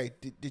 Okay.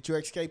 Did you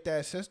escape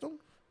that system?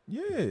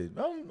 Yeah, I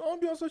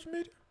don't be on social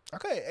media.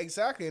 Okay,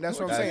 exactly. And that's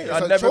what I'm Okay. saying. I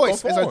It's a never choice.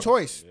 It's a conform.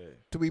 choice.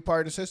 To be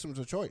part of the system is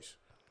a choice.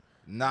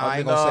 Nah, I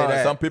ain't mean, gonna say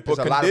that. Some people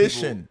There's a lot of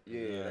people- condition.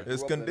 Yeah,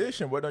 It's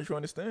condition. What don't you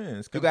understand?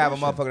 It's You can have a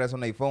condition. motherfucker that's on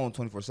their phone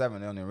 24/7.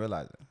 They don't even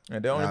realize it.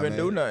 And they don't Nah, even man.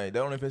 do nothing. They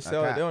don't even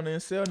sell. Okay. They don't even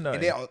sell nothing.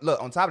 And they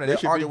look on top of They that,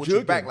 should they argue be with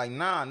you back juking. like,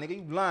 nah, nigga,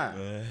 you blind.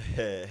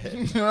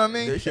 You know what I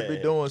mean? They should be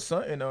doing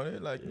something on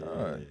it. Like,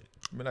 nah.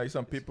 I mean, like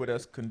some people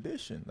that's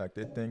conditioned. Like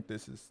they think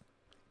this is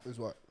Is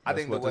what? I that's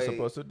think the what they're way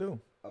supposed to do.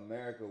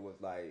 America was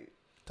like,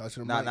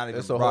 Touching the not mic. even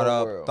It's a brought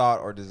whole up, world.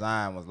 thought or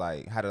design was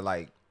like how to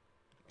like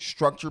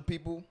structure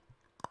people.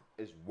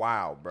 It's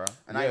wild, bro.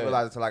 And I Yeah. didn't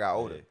realize it until I got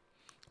older.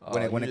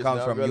 When You it just comes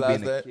now from you realize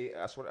being a that? kid,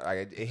 I swear, like,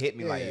 it hit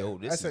me like, Yeah, yo,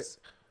 this that's is.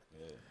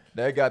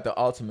 They got the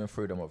ultimate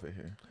freedom over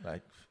here.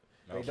 Like,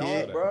 They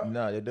don't, bro.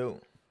 no, they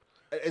do.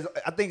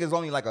 I think it's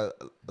only like a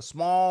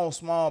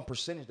small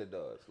percentage that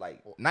does.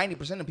 Like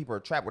 90% of people are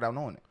trapped without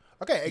knowing it.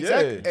 Okay,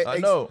 exactly. Yeah, I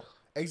know.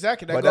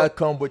 Exactly. But that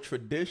come with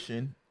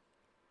tradition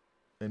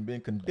and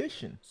being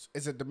conditioned.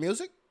 Is it the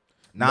music?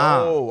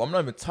 Nah, No, I'm not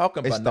even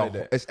talking It's about none of the-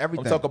 that. it's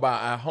everything. I'm talking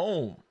about at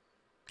home.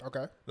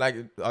 Okay. Like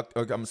I'm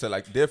gonna say,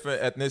 like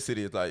different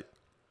ethnicities. Like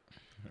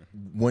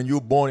when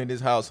you're born in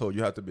this household,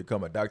 you have to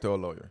become a doctor or a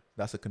lawyer.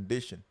 That's a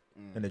condition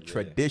and a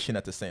tradition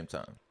at the same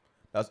time.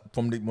 That's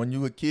from when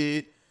you a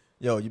kid.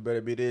 Yo, you better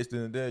be this,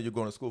 then that. You're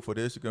going to school for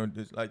this. You're going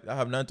to like. I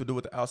have nothing to do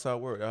with the outside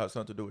world. I have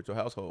something to do with your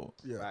household.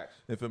 Yeah. Facts.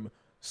 If I'm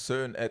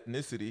certain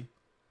ethnicity,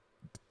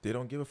 they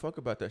don't give a fuck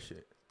about that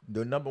shit.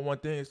 The number one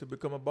thing is to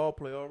become a ball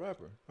player or a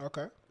rapper.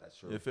 Okay. That's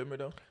true. You feel me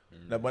though?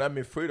 Like when I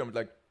mean freedom,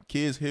 like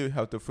kids here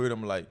have the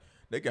freedom, like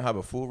they can have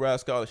a full ride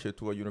scholarship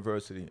to a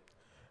university,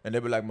 and they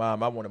be like,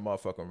 "Mom, I want a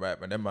motherfucking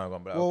rap," and their mom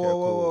gonna be like, Whoa, "Okay, whoa, cool."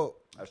 whoa, whoa.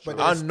 That's But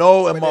true. I there's-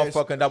 know a but there's-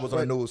 motherfucking that was on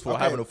the but- news for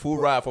okay, having a full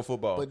ride for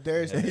football. But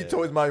there's and he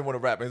told his mom he want to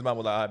rap, and his mom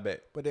was like, "I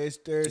bet." but there's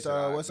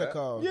said, what's it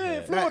called? Yeah, in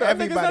Not Florida, that nigga's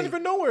not everybody.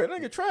 even nowhere. That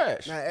nigga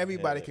trash. Not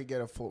everybody could get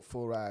a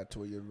full ride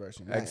to a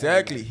university. Not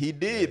Exactly, everybody. he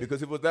did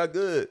because it was that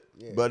good.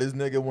 Yeah. But this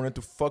nigga wanted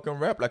to fucking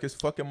rap like it's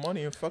fucking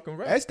money and fucking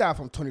rap. That's down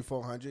from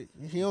 2400.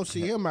 You don't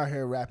see him out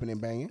here rapping and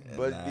banging.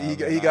 But Nah, he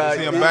man, got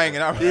see him banging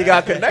out. He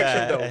got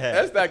connection though.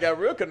 That's that got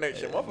real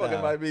connection.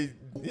 Motherfucker might be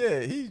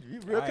he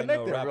real I ain't no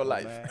connected in real rapper,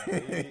 life.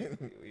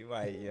 man. You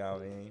might, you know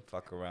what I mean,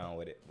 fuck around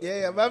with it.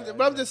 Yeah, but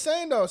I'm just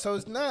saying though. So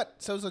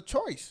it's a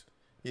choice.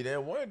 He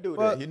didn't want to do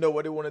Well- that. He know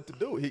what he wanted to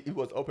do. He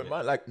was open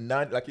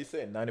minded. Like he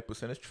said,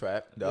 90% is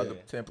trap. The other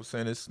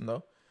 10% is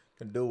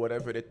can do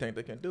whatever they think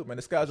they can do. Man,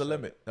 the sky's the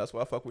limit. That's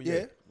why I fuck with you.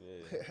 Yeah.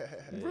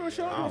 Real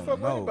shit. I I don't don't fuck what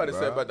know, anybody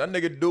bro. said, but that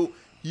nigga do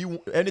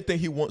anything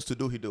he wants to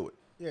do, he do it.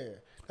 Yeah.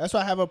 That's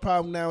why I have a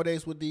problem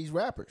nowadays with these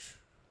rappers.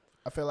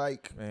 I feel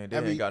like Man, they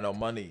ain't got no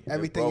money. They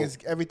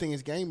broke. everything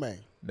is gang bang.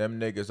 Them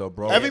niggas are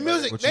broke. Every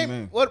music, what you name,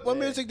 mean? what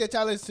music that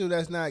y'all listen to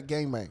that's not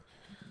gang bang?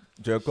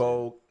 J.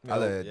 Cole. I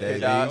let K.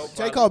 Dave Dot. East.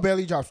 J. Cole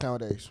barely drops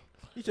nowadays.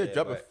 He just Yeah,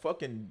 dropped a but-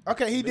 fucking.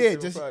 Okay, he mixtape did.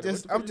 on Just, Friday.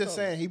 just What I'm you just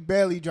talking? saying he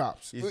barely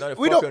drops. He's not a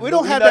We don't fucking have new-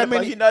 that he not-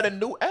 many. He not a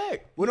new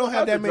act. We don't He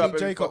have that to many drop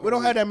J. every Cole. fucking We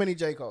don't have week. that many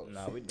J. Coles.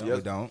 Nah, we don't.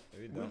 We don't.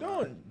 We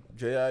don't.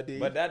 JID.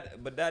 But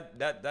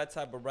that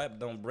type of rap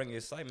don't bring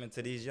excitement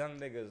to these young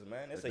niggas,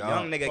 man. It's a It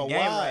young don't. nigga But game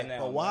why? right now.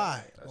 But man.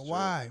 why? But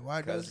why?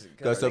 Why does?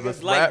 Because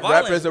niggas rap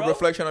violence, is a bro.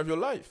 reflection of your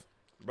life.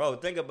 Bro,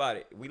 think about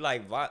it. We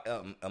like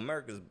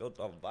America's built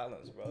off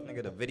violence, bro.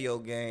 Nigga, the video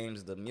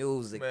games, the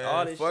music, all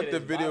Man, this fuck shit the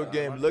is video violent,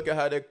 game. man. Look at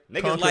how they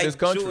Niggas conquer like this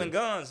country. shooting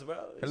guns, bro.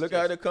 And It's look at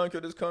how they just- conquer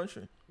this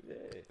country.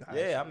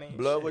 Yeah, I mean,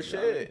 Blood was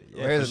shed.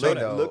 Yeah, Here's for the sure.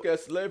 thing, though. Look at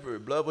slavery.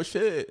 Blood was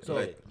shed. So-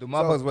 Like, Do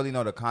motherfuckers really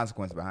know the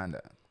consequence behind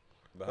that?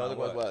 Behind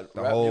what? what?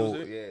 The Rap whole,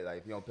 music? yeah, like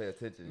if you don't pay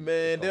attention.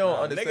 Man, they don't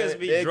understand. Niggas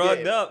be They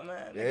drugged get- up,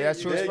 man. Yeah,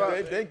 that's true as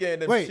fuck. They getting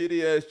them Wait.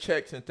 shitty ass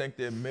checks and think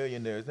they're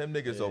millionaires. Them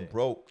niggas are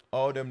broke.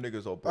 All them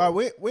niggas are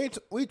broke. We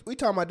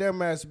talking about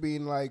them as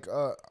being like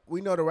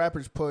we know the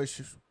rappers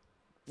push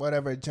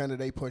whatever agenda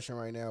they pushing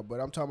right now, but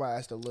I'm talking about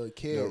as the little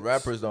kids. The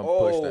rappers don't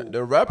push that.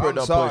 The rapper I'm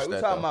don't sorry. push We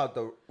that. talking though. about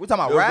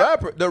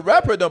The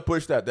rap? rapper don't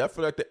push that. That's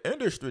what like the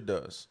industry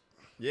does.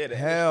 Yeah, the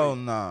Hell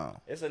industry. no.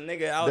 It's a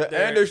nigga out The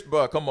there. industry,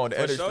 but come on, the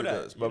For industry sure that.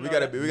 does. But You we know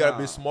gotta that? be, we gotta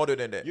be Nah. smarter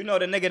than that. You know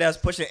the nigga that's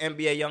pushing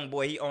NBA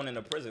YoungBoy, he owning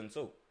a prison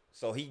too.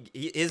 So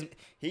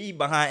he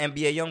behind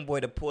NBA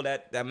YoungBoy to pull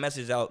that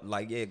message out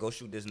like, yeah, go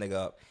shoot this nigga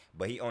up.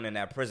 But he owning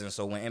that prison.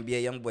 So when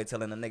NBA YoungBoy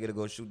telling the nigga to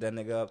go shoot that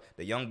nigga up,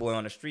 the young boy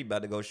on the street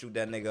about to go shoot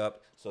that nigga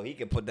up, so he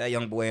can put that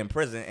young boy in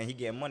prison and he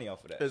getting money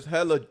off of that. It's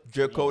hella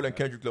J. Cole and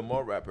Kendrick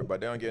Lamar rapper, but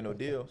they don't get no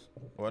deals.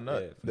 Why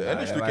not? Yeah. The Nah,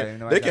 industry nobody- can.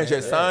 nobody They can got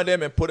just it. sign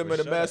them and put them For in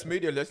the sure. mass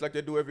media just like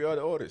they do every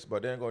other artist,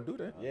 but they ain't gonna do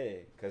that. Yeah,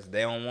 because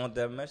they don't want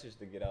that message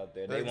to get out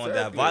there. They want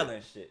that Exactly.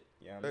 violent shit.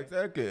 You know what I mean?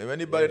 Exactly. If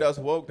anybody that's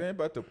woke, they ain't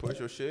about to push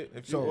your shit.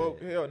 If you So-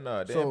 woke, hell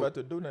nah, they so- ain't about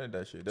to do none of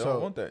that shit. They so-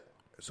 don't want that.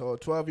 So a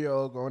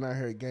 12-year-old going out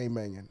here game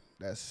banging.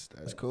 That's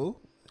cool.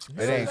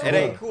 It ain't It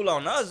ain't cool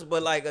on us,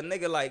 but like a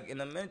nigga like in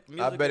the music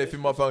I bet if you industry,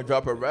 motherfucking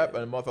drop a rap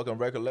and a motherfucking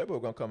record label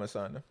gonna come and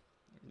sign them.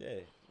 yeah.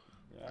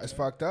 That's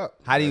fucked up.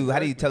 How do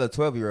you tell a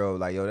 12-year-old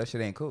like, yo, that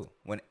shit ain't cool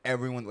when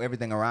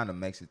everything around them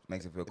makes it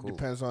feel cool?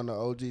 Depends on the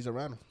OGs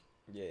around them.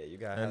 Yeah, you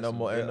got. And no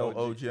more, and no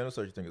OG. I don't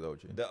such a thing as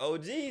OG. The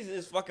OGs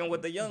is fucking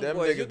with the young Them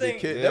boys. You niggas be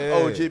think? them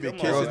OG be Come on.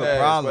 kissing The ass,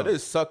 problem. but they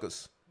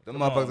suckers. Them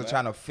Come on, motherfuckers are man.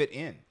 trying to fit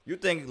in. You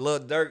think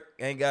Lil Durk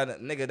ain't got a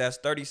nigga that's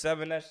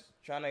 37 that's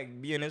trying to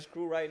be in his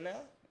crew right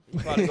now? He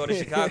probably go to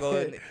Chicago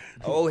and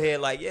old head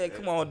like, yeah,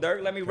 come on,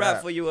 Dirk, let me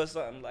rap for you or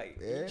something. Like,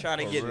 Yeah, trying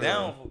to get real.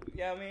 down. For, you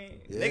know what I mean?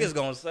 Yeah. Niggas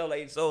gonna sell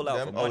they soul out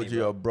for Them money. OG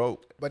bro. are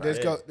broke. But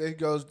Right.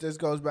 this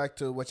goes back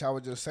to what I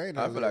was just saying.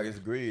 I feel earlier. like it's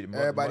greed.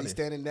 Everybody money.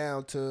 standing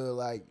down to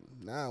like,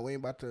 nah, we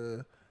ain't about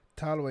to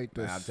tolerate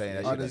this. Man, I'm telling you,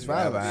 that all shit this ain't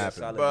never violence. happen.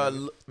 Solid But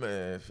nigga.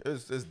 man,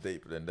 it's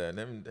deeper than that.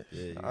 Them,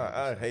 Yeah, you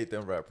I hate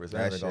them rappers. I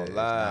That ain't even shit gonna is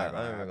lie. not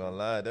gonna I ain't even gonna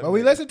lie. Them But we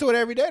niggas- listen to it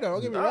every day, though.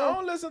 Don't get me I wrong.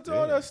 don't listen to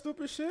all that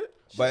stupid shit.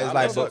 But it's I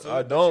like, listen but, to it, I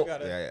but don't. you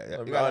gotta- yeah.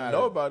 I, You gotta I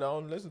know about it. I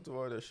don't listen to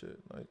all that shit.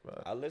 Like,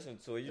 I listen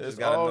to it. You it's just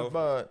gotta all know.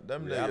 about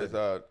them reality.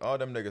 niggas. All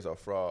them niggas are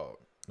fraud.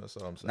 That's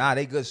what I'm saying. Nah,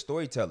 they good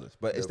storytellers,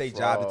 but it's They're their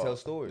job to fraud. tell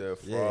stories. They're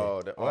Yeah.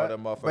 fraud. All What?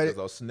 them motherfuckers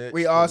But are snitch.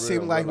 We all for seem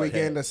real. like We're we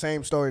getting the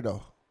same story,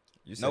 though.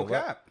 You said No what?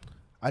 cap.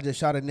 I just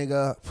shot a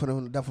nigga up, put him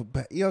in the duffel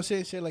bag. You know what I'm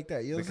saying? Shit like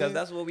that. You know what I'm Because saying?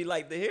 that's what we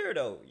like to hear,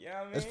 though. You know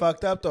what I mean? It's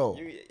fucked up, though.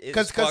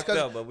 It's fucked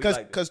up, but we like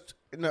to- Because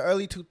in the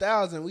early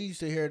 2000s, we used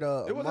to hear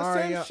the It was the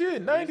Mario. same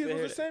shit. 90s hear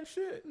was the that. same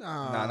shit.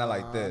 Nah, not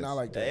like this. Not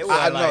like Yeah, that. it I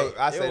wasn't know, like,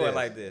 I it say wasn't this.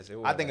 like this. It I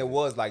wasn't think it like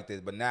was like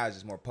this, but now it's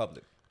just more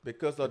public.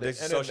 Because of the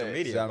This internet. social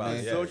media, You know what I probably,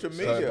 mean? yeah. Social So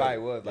media. it probably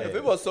was like If that.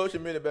 it was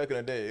social media back in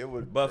the day, it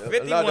would. But a 50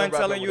 lot of them wasn't rappers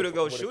telling you to would've-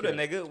 go would've shoot a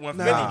killed. nigga. When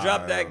Nah. 50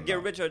 dropped Nah, that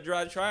Get Rich or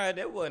Die Trying,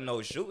 there wasn't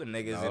no shooting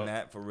niggas in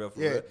that for real.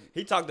 Yeah. Real.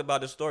 He talked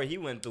about the story he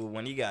went through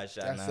when he got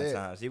shot That's 9 it.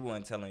 times. He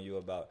wasn't telling you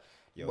about,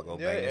 yo, go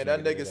Yeah, bang this and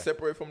that nigga. nigga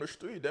separate from the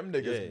street. Them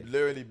niggas Yeah.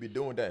 literally be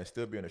doing that and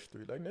still be in the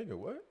street. Like, nigga,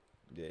 what?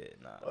 Yeah,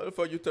 nah. How the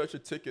fuck you touch a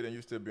ticket and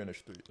you still be in the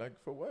street? Like,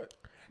 for what?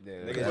 Yeah,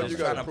 Niggas what just you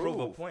trying gotta to prove a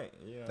prove? point.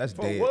 Yeah. that's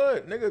For dead.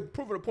 what? Nigga,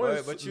 proving the point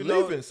is But you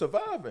know- living,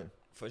 surviving.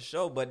 For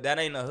sure, but that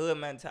ain't a hood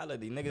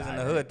mentality. Niggas in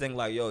the hood think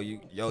like,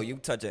 you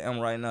touch an M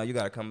right now, you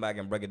gotta come back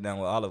and break it down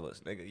with all of us,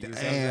 nigga. You see what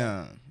I'm saying?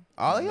 Damn.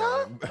 All of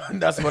y'all?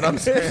 That's what I'm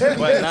saying.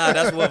 But nah,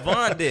 that's what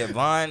Von did.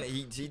 Von,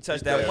 he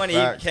touched that Yeah, money.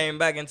 facts. He came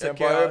back and took And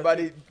care bought of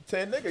everybody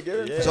 10 nigga. Give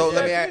it Yeah. 10 So let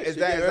me stacks ask, each. is She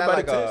that give like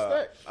everybody 10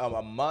 stacks.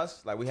 a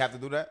must? Like we have to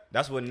do that?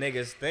 That's what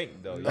niggas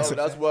think, though. No, You know?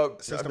 that's what.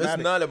 It's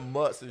Systematic. not a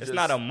must. It's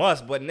not a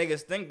must, but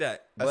niggas think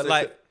that. That's But a-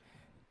 like,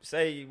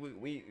 say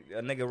we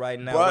a nigga right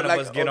now, Bro, one like,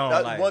 of us get on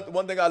that- like,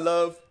 one thing I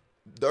love.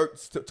 Dirk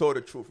told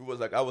the truth. He was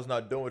like, I was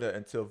not doing that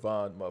until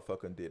Von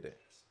motherfucking did that.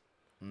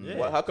 yeah.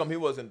 Well, how come he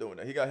wasn't doing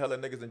that? He got hella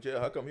niggas in jail.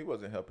 How come he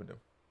wasn't helping them?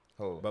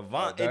 But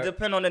Von, Dirk? it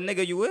depend on the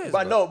nigga you is.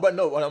 But bro.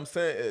 no. What I'm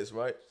saying is,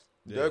 right?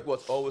 Dirk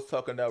was always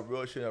talking that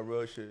real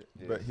shit,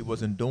 but he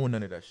wasn't doing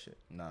none of that shit.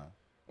 Nah.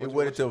 It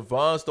waited until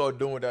Von started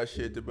doing that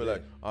shit to be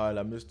like, all right,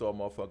 let me start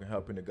motherfucking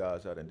helping the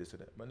guys out and this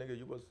and that. My nigga,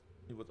 he was.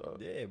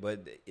 Yeah,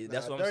 but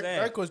that's Nah, what I'm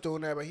saying. Dirk was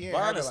doing that, but he ain't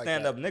Von have a it like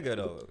stand that. up nigga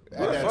though.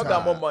 At that Von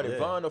got more time. money. Yeah.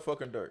 Von or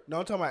fucking Dirk. No,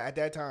 I'm talking about at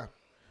that time.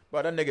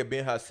 But that nigga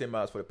been had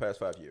semis for the past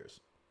 5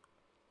 years.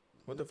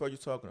 What the fuck you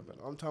talking about?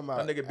 I'm talking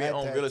about That nigga been at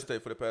on that- real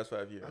estate for the past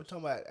 5 years. I'm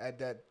talking about at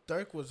that.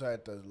 Dirk was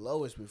at the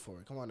lowest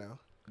before. Come on now.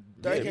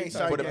 Yeah, Dirk ain't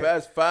started for the yet.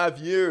 past 5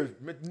 years.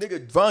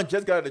 Nigga, Von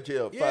just got out of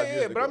jail 5 Yeah,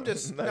 years but ago. I'm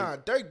just Like, nah.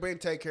 Dirk been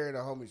take care of the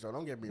homies, though.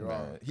 Don't get me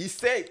wrong. man, he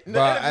said.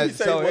 But he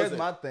said so he here's wasn't.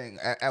 my thing.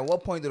 At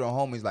what point do the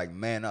homies like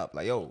man up?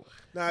 Like, yo,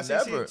 Nah,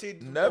 Never. the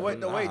Never. way, the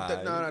Nah, way, I'm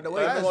that's- not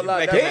gonna lie.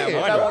 make Never. it I'm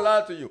happen. not gonna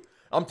lie to you.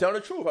 I'm telling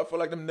the truth. I feel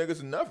like them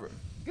niggas never.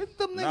 get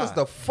them Nah. niggas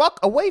the fuck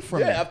away from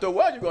Yeah, me. after a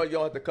while you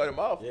gonna have to cut him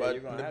off. Yeah, but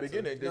you gonna in the have to.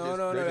 beginning, they No, just,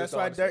 no, they no. just That's don't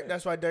why understand. Dirk.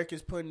 That's why Dirk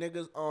is putting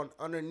niggas on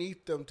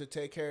underneath them to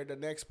take care of the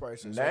next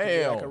person. So it Now, can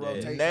be like a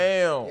rotation.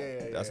 now.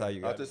 Yeah, That's how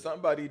you got After it.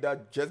 somebody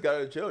that just got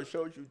out of jail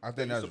showed you, I that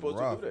think you're that's supposed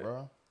rough, to do that.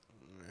 bro.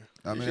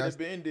 I You mean, should that's have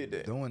been did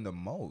that. doing the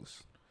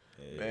most.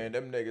 Man,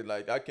 them niggas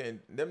like I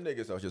can't. Them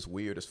niggas are just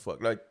weird as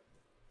fuck. Like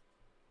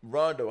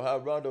Rondo, how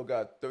Rondo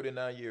got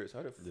 39 years.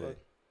 How the fuck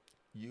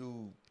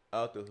you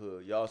out the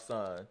hood? Y'all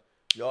signed.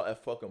 Y'all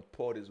at fucking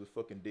parties with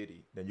fucking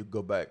Diddy. Then you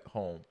go back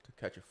home to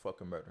catch a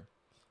fucking murder.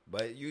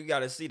 But you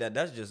gotta see that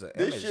that's just an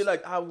This image. shit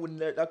like I would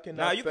never. I cannot.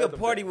 now you fathom could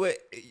party that. with.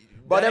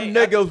 But that them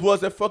ain't- niggas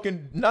wasn't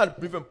fucking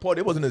not even party.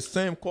 It wasn't the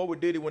same car with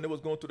Diddy when they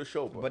was going to the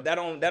show, bro. But that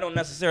don't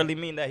necessarily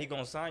mean that he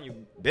gonna sign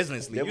you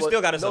businessly. They You was-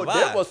 still gotta no, survive.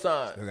 that was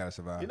signed. They gotta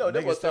survive. You know,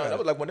 that Niggas was signed. still- That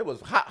was like when it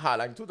was hot,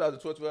 like in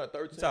 2012,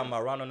 2013. You talking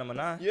about Rondo number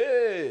 9?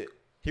 Yeah.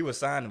 He was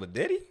signed with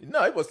Diddy.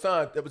 No, it was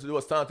signed. It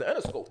was signed to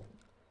Interscope.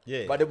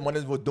 Yeah. But when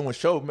it was doing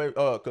show, maybe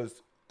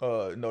because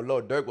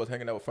Lil Durk was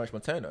hanging out with French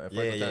Montana, and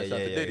French Montana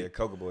signed to Diddy.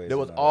 Coca Boys. They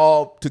was and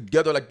all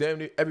together like damn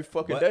near every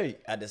fucking But day.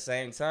 at the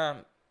same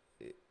time,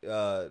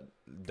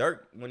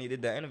 Dirk, when he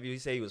did that interview, he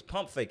said he was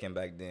pump faking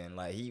back then.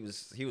 Like he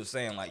was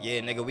saying like, yeah,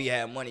 nigga, we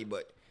had money,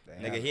 but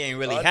Nigga, he ain't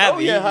really I know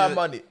happy. he had high just-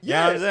 money. You know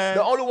Yeah, what I'm saying?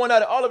 the only one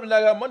out of all of them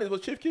that got money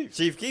was Chief Keef.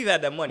 Chief Keef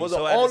had that money. Was the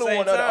So at the only same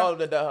one out of all time, of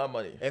them that had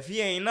money. if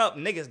he ain't up,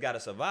 niggas gotta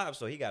survive.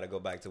 So he gotta go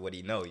back to what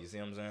he know. You see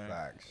what I'm saying?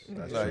 Facts.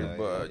 That's Like, true.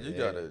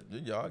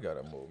 but y'all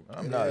gotta move.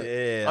 I'm not I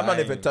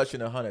even ain't-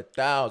 touching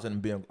 100,000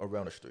 and being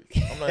around the street.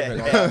 I'm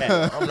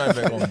not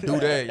even gonna do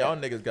that. Y'all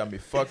niggas got me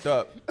fucked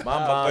up. My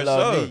mom for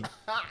love sure. me.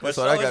 But That's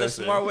so all I it's gotta a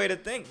say. smart way to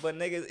think. But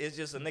niggas, it's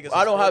just a niggas.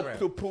 I don't have program.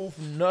 to prove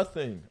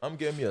nothing. I'm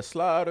getting me a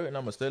slider and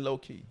I'm gonna stay low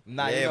key.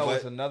 Nah, Yeah, you know but-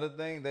 what's another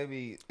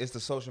thing? It's the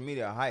social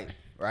media hype,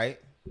 right?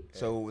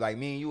 So like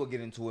me and you will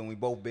get into it and we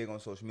both big on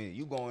social media.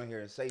 You go in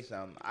here and say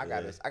something, I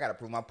gotta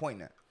prove my point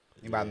now.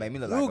 You about to make me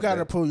look like You a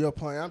gotta bitch. prove your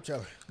point. I'm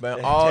telling. Man,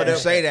 all them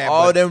say that,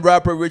 all but- them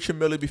rapper Richard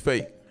Mille be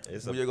fake.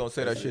 It's You're gonna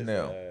say that shit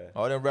now. uh,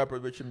 All them rapper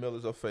Richard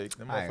Millers are fake.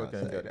 Them I ain't motherfuckers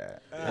gonna ain't say got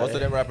that. it. Most of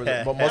them rappers,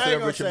 but most I of ain't them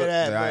gonna Richard say Mille,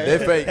 that, Nah, man.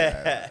 they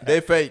fake. They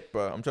fake,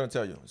 bro. I'm trying to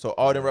tell you. So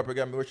all them rappers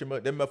got me Richard Mille.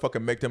 Them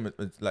motherfucker make them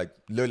like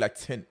literally like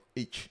 10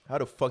 each. How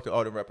the fuck do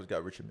all them rappers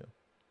got Richard Mille?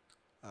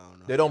 I don't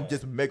know. They don't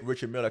just make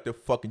Richard Mille like they're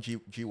fucking G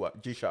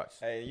shots.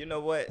 Hey, you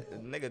know what? A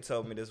nigga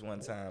told me this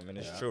one time, and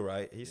it's true,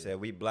 right? He said,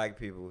 we black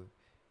people,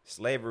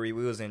 slavery,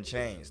 we was in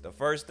chains. The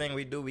first thing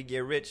we do, we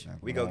get rich,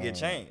 we go get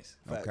chains.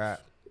 Okay.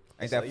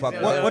 Ain't So that you fucked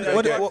see up? what-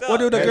 What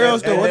do the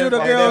girls do? What do the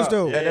girls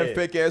do? And them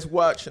fake ass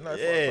watch. And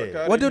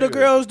Yeah. What do the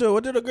girls do?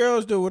 What do the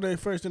girls do when they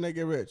first when they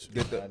get rich?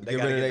 Get They rid gotta of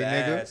get they the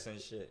nigga. ass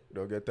and shit.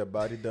 They'll get that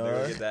body done.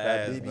 They'll get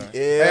that ass done.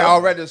 Hey, I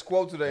read this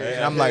quote today, Hey,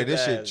 and I'm I like, did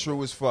this shit that.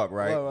 true as fuck,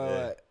 right?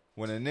 What?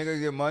 When a nigga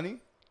get money,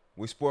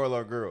 we spoil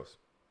our girls.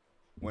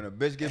 When a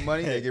bitch get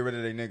money, they get rid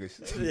of their niggas.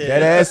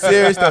 That ass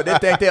serious though. They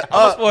think they're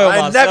up. spoil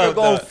I myself, never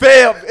gonna though.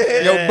 fail.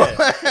 Man.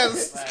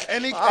 Yo,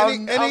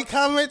 Any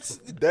comments?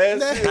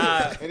 That's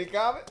Nah, any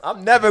comment?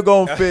 I'm never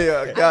gonna fail.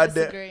 I Goddamn.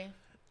 disagree.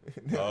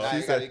 Nah,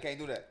 She said- you can't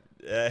do that.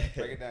 yeah.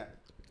 Break it down.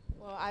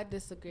 Well, I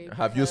disagree.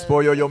 Have you because-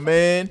 spoiled your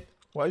man,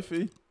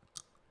 wifey?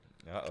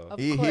 Uh-oh. Of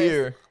He course.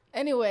 here.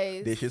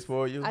 Anyways, Dishes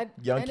for you, I,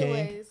 young king.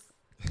 anyways,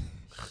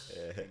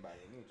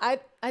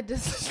 I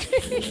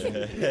disagree.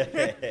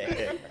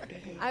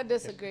 I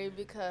disagree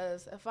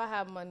because if I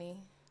have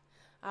money,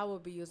 I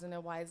would be using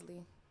it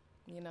wisely.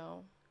 You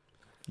know,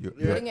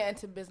 putting it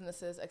into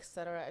businesses,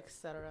 etc.,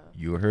 etc.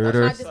 You I'm heard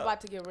her. not just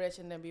about to get rich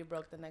and then be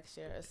broke the next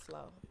year. It's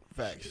slow.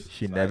 Facts.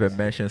 She never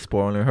mentioned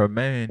spoiling her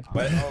man.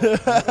 But,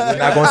 We're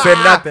not gonna say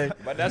nothing.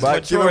 but that's But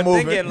what keep you're it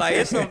moving. thinking. Like,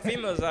 it's some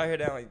females out here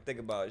that don't think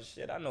about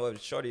shit. I know a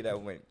shorty that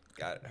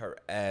got her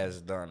ass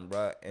done,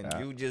 bruh. And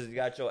you just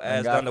got your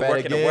ass got done to fat work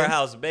in again? the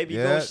warehouse, baby.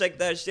 Yeah. Go shake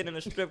that shit in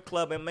a strip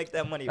club and make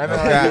that money. I mean,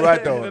 bruh. like, you're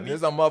right though. You feel me?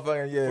 This a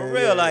motherfucking yeah. For yeah,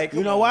 real, yeah. like, You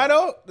come know on. why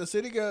though? The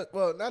city girl.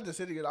 Well, not the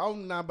city girl.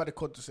 I'm not about to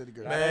quote the city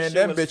girl. Nah, that Man, shit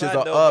them was bitches fat,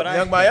 are though, up. but I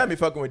Young ain't- Miami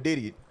fucking with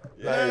Diddy.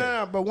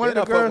 No. But one They of the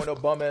not fucking girls. with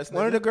no bum ass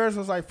One of the nigga. girls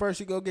was like, first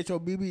you go get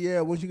your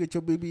BBL. Once you get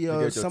your You BBL, get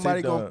your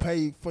somebody teeth gonna done.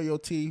 pay for your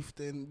teeth.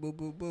 Then boom,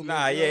 boom, boom.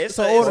 Nah, boom. yeah, it's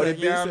So a- it's order. a-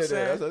 you know what I'm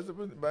saying?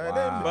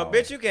 Wow. But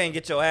bitch, you can't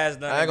get your ass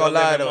done. I ain't and go gonna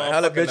lie live though. in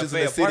Hella motherfucking bitches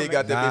in the Fay city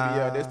got their Nah.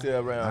 BBL. They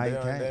still Nah, around. you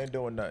They can't. ain't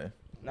doing nothing.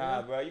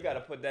 Nah, bro, you gotta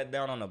put that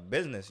down on a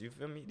business. You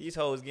feel me? These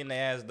hoes getting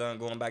their ass done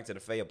going back to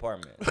the Fay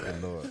apartment.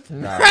 Good Lord.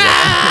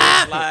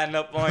 Sliding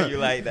up on you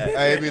like that.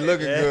 Hey, it be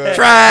looking good.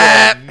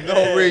 Trap.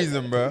 No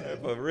reason, bro.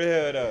 For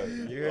real though.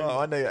 You heard me? Oh,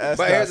 my nigga ass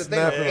But got here's the thing,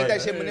 snapping ain't like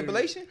that shit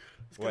manipulation?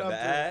 What, the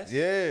ass?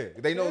 Yeah,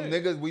 they know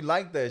niggas. We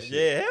like that shit.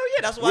 Yeah, hell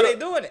yeah. That's why they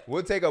doing it.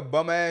 We'll take a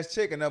bum ass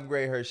chick and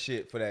upgrade her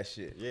shit for that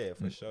shit. Yeah,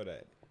 for sure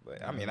that.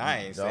 But I mean,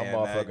 I ain't Y'all saying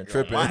motherfucking that.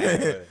 tripping. Mine,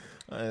 but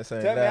I ain't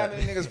saying Tell me how that.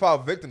 many niggas fall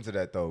victim to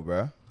that though,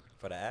 bro.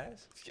 for the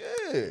ass?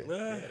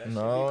 Yeah.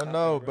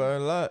 No, but a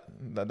lot.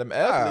 Nah, them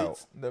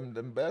athletes,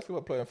 them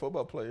basketball players,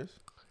 football players,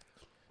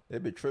 they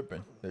be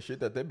tripping. The shit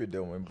that they be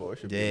doing, boy,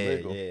 should be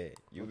illegal. Yeah.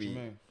 You What be. you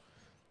mean?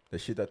 The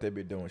shit that they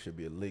be doing should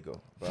be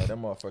illegal. Bro,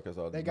 them motherfuckers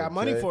are They got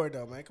money for it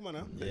though, man. Come on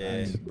now.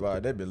 Yeah.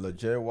 Bro, they be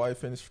legit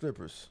wife and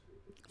strippers.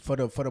 For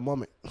the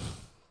moment.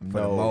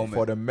 No, moment.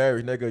 for the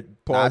marriage, nigga. Nah, I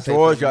Paul say for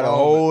George the got a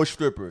moment. whole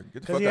stripper. Get the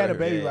Because fuck he had out a of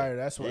here. baby Yeah. by her.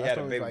 That's what. He That's had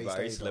the a reason baby why he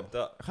by. He stayed, slipped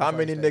though. up. How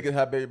many That's why he niggas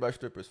have baby by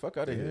strippers? Fuck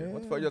out of here. Yeah.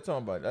 What the fuck you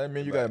talking about? I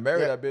mean, you gotta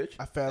marry that bitch.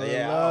 I fell in Yeah, I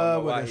don't know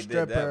love with why a he did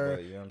that, stripper.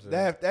 but you know what I'm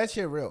saying? That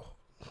shit real.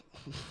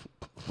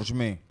 What you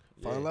mean?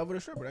 Fall in love with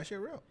a stripper. That shit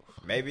real.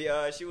 Maybe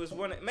she was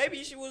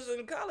maybe she was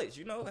in college.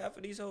 You know, half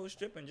of these hoes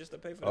stripping just to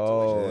pay for the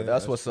Oh, tuition.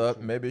 that's what's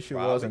up. Maybe she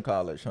was Probably. in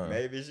college, huh?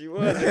 Maybe she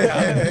was in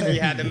college. She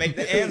had to make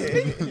the ends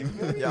meet. You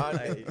feel me? Yeah,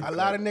 Like, A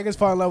lot of niggas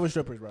fall in love with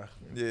strippers, bro.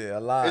 Yeah, a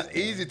lot. It's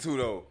easy to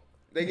though.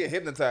 They get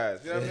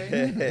hypnotized. You know what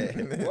I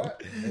mean?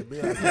 What? They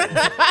be like,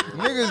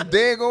 Niggas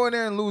dead go in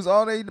there and lose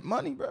all their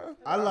money, bro.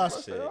 I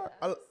lost. Shit.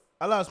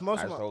 I lost most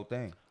That's of the my. whole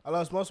thing. I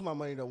lost most of my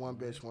money to one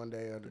bitch one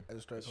day at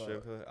a strip club.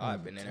 Stripper.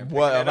 I've been in there.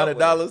 What, picking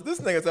it up with $100?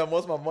 This nigga said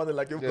most of my money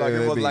like it, Yeah, like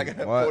it it was be. like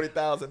What?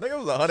 40,000. Nigga, it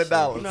was You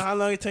 $100. know how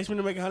long it takes me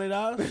to make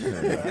 $100?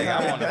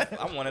 Nigga,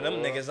 I'm one of them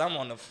niggas. I'm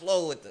on the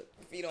floor with the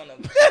feet on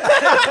the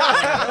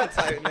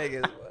type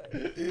niggas.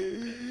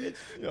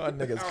 Y'all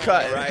niggas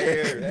cut Right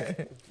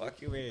here.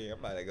 Fuck you in. I'm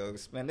about to go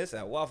spend this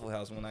at Waffle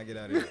House when I get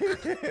out of here.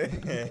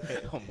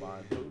 Come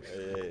on, dude.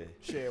 Yeah.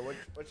 Shit,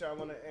 what y'all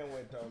want to end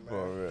with, though, man?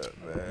 For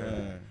real,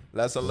 man.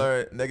 Lesson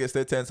learned, niggas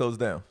stay 10 toes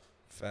down.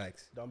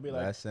 Facts. Don't be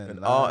like, That's in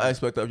In all line.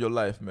 aspects of your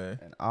life, man.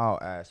 In all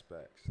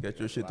aspects. Get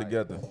your shit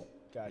together.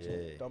 gotcha.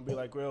 Yeah. Don't be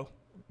like Will.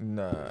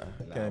 Nah,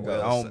 can't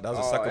Will. go. That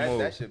was a sucker move.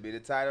 That should be the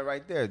title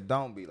right there.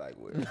 Don't be like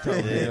Will.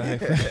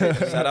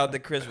 Shout out to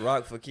Chris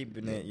Rock for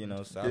keeping it,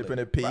 solid. Keeping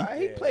it P. Bro,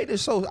 he played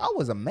this show. I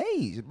was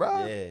amazed,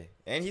 bro. Yeah.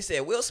 And he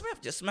said, Will Smith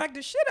just smacked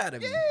the shit out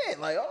of me. Yeah,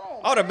 like,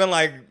 oh. I would have been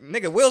like,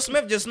 nigga, Will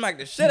Smith just smacked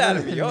the shit out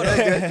of me. Hold up.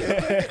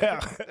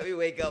 Let me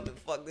wake up and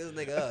fuck this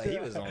nigga up. He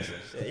was on some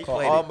shit. He Call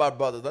played all it. my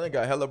brothers. That nigga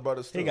got hella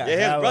brothers too. He got- Yeah,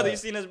 his Hella. brother, you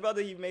seen his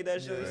brother? He made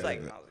that show. He's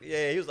like,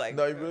 he was like,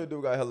 No, he really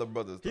do got hella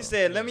brothers. he though.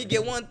 said, let me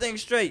get one thing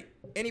straight.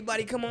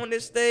 Anybody come on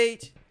this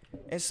stage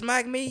and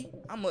smack me,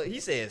 he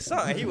said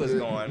something. He was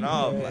going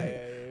off.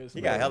 Like,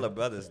 he got hella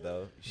brothers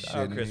though. Shout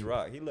out Shouldn't Chris he?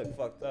 Rock. He looked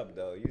fucked up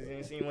though. You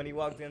didn't see when he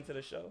walked into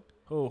the show?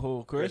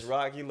 Who, Chris Chris?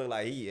 Rock, he looked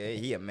like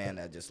he a man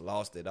that just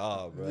lost it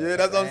all, bro. Yeah,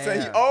 that's what I'm saying.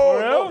 He Damn. old.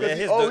 For No, real?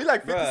 he old. He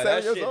like bruh, 57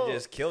 that years shit old.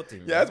 just killed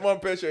him. Yeah, that's one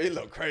picture. He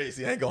look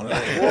crazy. I ain't gonna lie.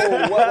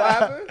 Whoa, what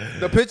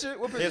happened? The picture?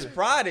 What picture? His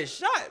pride is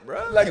shot,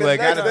 bro. Like the Well, it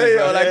next gotta day, be, or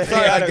bro. like, Yeah,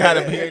 sorry, I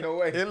gotta be. Ain't no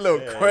way. It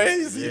look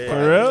crazy. Yeah.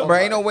 For real? Bro,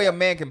 ain't no way a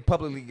man can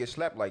publicly get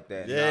slapped like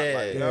that. Yeah, Not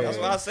like, you know what that's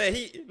I why I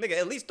mean? said nigga,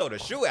 at least throw the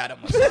shoe at him.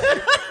 Or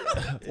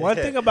something. One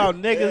thing about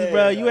niggas,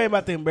 bro, you ain't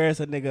about to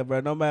embarrass a nigga, bro.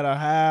 No matter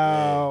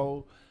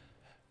how,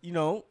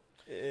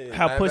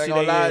 how I ain't pussy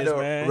gonna they lie, is, though.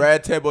 man.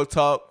 Red Table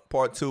Talk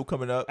Part 2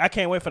 coming up. I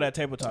can't wait for that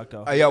table talk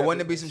though. Yo,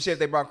 wouldn't it be some shit if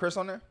they brought Chris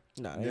on there?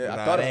 Nah, Yeah, Nah,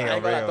 I thought they ain't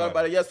gonna bring I him thought on.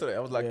 about it yesterday. I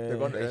was like, Yeah.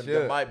 they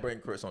should. might bring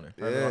Chris on it.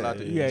 I ain't gonna lie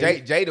to you. Yeah.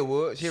 Jada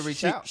would. She'd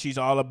reach out. she's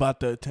all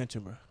about the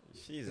attention, bro.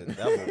 She's a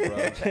devil,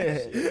 bro.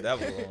 She's a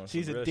devil. On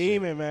She's some a real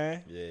demon,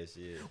 man. Shit. Yeah,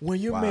 she is. When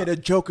you made a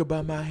joke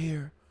about my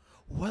hair,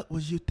 what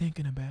was you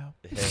thinking about?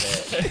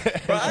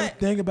 Bro, I-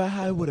 Think about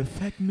how it would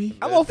affect me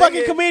I'm a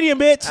fucking comedian,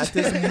 bitch. at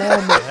this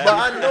moment. But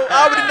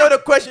I already know the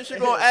question she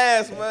gonna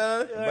ask,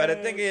 man. But the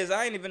thing is,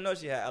 I didn't even know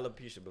she had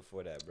alopecia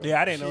before that, bro.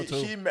 Yeah, I didn't know too.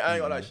 I ain't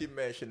gonna lie, she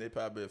mentioned it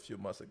probably a few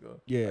months ago.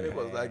 Yeah. But it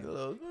was like,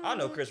 I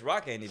know Chris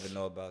Rock ain't even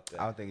know about I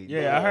that. don't think he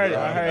Yeah, I heard a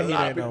he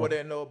lot of didn't people know.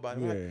 didn't know about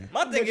it. Yeah.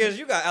 My thing is,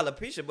 you got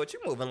alopecia, but you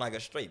moving like a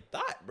straight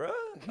thought, bro.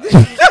 What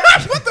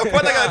the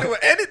fuck I gotta do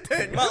with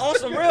anything? On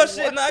some real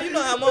shit now. You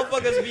know how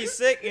motherfuckers be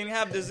sick and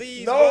have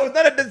disease. No, bro? it's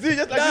not a disease.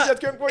 Just like Nah, you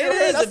just can't grow it your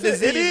hair. is a That's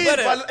disease, It is, but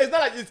but it's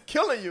not like it's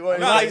killing you. Or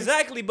No, anything.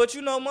 exactly. But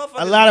you know,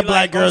 motherfuckers. A lot of be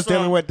black like, on girls some-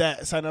 dealing with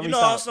that. So let You me know,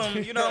 stop. on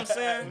some. You know what I'm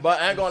saying?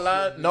 But I ain't gonna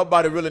lie,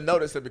 nobody really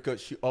noticed it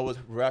because she always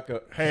rock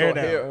her Hair short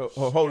down. hair her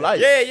whole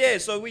life. Yeah.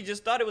 So we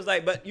just thought it was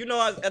like, but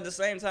at the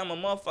same time, a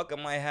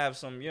motherfucker might have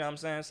some, you know what I'm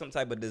saying, some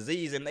type of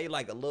disease, and they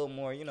like a little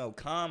more,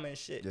 calm and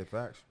shit. Yeah,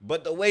 facts.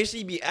 But the way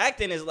she be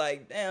acting is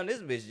like, damn, this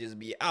bitch just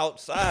be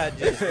outside,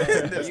 just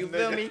you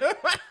feel me?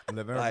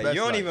 Living her Like best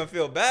you don't life. even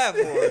feel bad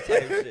for her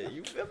type shit.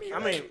 You feel me? I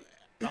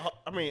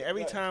mean,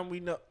 every time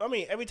we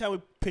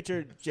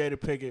picture Jada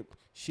Pinkett,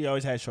 she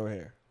always had short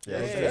hair.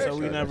 Yeah, so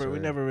we never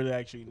really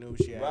actually knew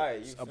she had Right,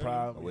 you a feel me?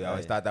 problem. We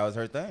always thought that was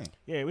her thing.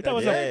 Yeah, we thought it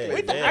was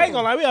Yeah, I ain't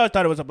gonna lie, we always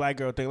thought it was a black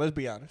girl thing. Let's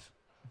be honest.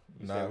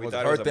 Nah, it we was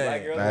thought it her was a black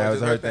thing. girl? That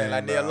was her thing.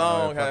 Like bro. Nia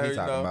Long What the had fuck her, he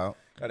talking about?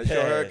 Had a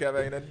short haircut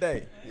back in the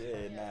day.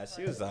 Yeah, nah,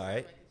 she was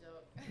alright.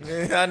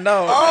 I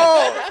know.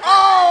 I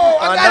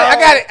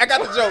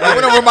got the joke. I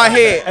went over my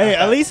head. Hey,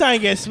 at least I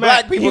ain't get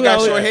smacked. Black people You got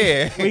know, short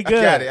hair. We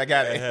good. I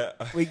got it.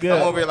 We I'm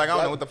good. over here like I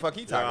don't know what the fuck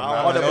he talking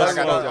about. All the I black got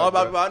guys, no all joke,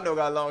 my people I know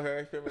got long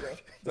hair. Feel me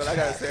though? So I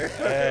gotta say.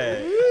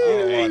 Hey, I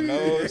don't want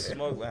no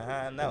smoke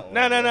behind that one.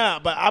 No.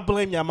 But I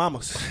blame y'all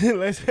mamas.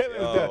 Let's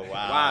Oh,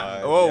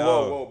 wow.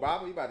 Whoa,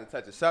 Bob, you about to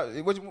touch a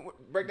subject.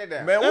 Break that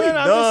down. Man, No, we no, I'm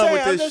just done saying,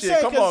 with I'm this just shit.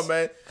 saying, Come 'cause- on,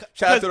 man.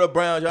 Shout out to the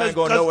Browns. Y'all ain't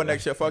going 'cause- nowhere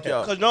next year. Fuck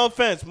y'all. Cause no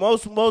offense,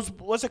 most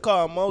what's it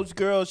called? Most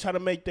girls try to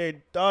make their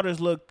daughters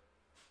look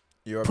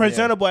European.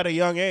 presentable at a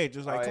young age.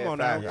 It's like, Oh, come yeah, on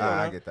now, facts. come on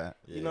I now. get that.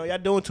 You know, y'all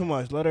doing too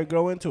much. Let her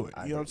grow into it.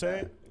 You know what I'm get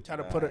saying? Try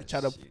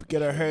to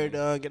get her hair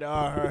done, get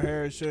all her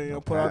hair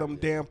shit. Put all them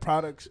damn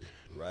products,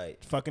 Right.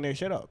 fucking their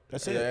shit up.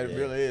 That's it. Yeah, it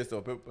really is. So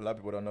a lot of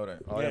people don't know that.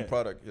 All Yeah. them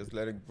product, just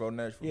let it grow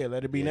natural. Yeah,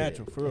 let it be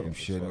natural, for real.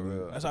 Shit,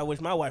 That's why I wish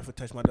my wife would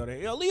touch my daughter.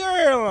 Yo, leave her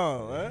hair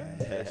alone,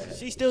 man.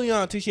 She's still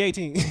young till she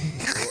 18.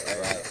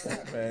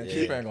 Man,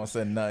 Chief ain't gonna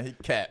say nothing. He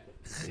cap.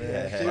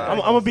 I'm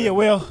gonna be a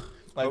Will.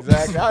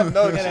 Exactly. I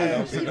know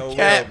Don't Chief. no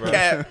Cap, will, bro.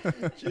 cap.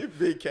 Chief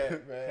big cap,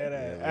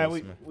 man. All right,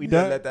 we Just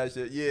done. let that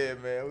shit. Yeah,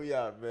 man. We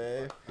out,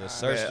 man. Your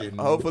search Man, getting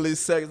hopefully,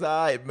 sex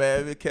alright,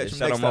 man. We catch him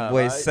Shout next out my time.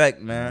 boy alright? Sec,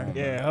 man.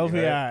 Yeah,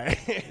 hopefully, all right.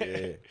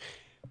 Yeah.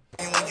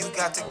 And when you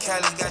got to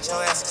Cali, got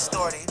your ass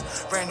extorted.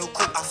 Brand new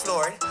coupe, I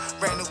floor it.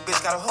 Brand new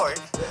bitch, got a hoard.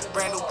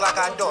 Brand new Glock,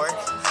 I adore it.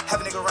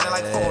 Have a nigga running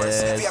like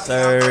Forrest. Yes, VIP, I'm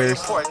very sirs.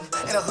 important.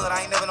 In the hood,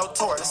 I ain't never no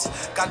tourist.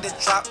 Got the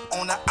drop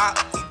on the op,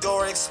 we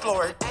door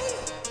explored.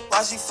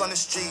 Why she from the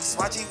streets?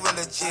 Why she run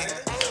legit?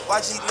 Why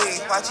she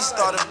leave? Why she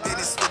start a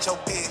business with your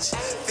bitch?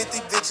 50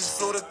 bitches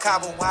flew to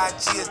Cabo, why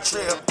G a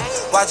trip?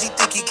 Why you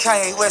think he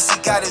Kanye West?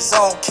 He got his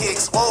own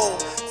kicks. Whoa,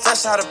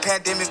 fresh out of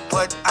pandemic,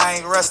 but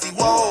I ain't rusty.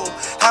 Whoa,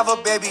 have a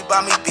baby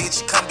by me,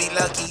 bitch, come be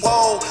lucky.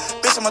 Whoa,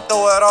 bitch, I'ma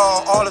throw it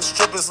all the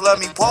strippers love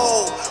me.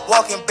 Whoa,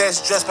 walking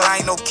best dressed, but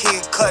I ain't no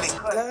kid cutting.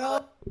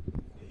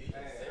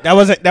 That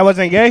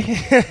wasn't gay.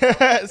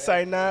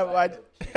 Say nah.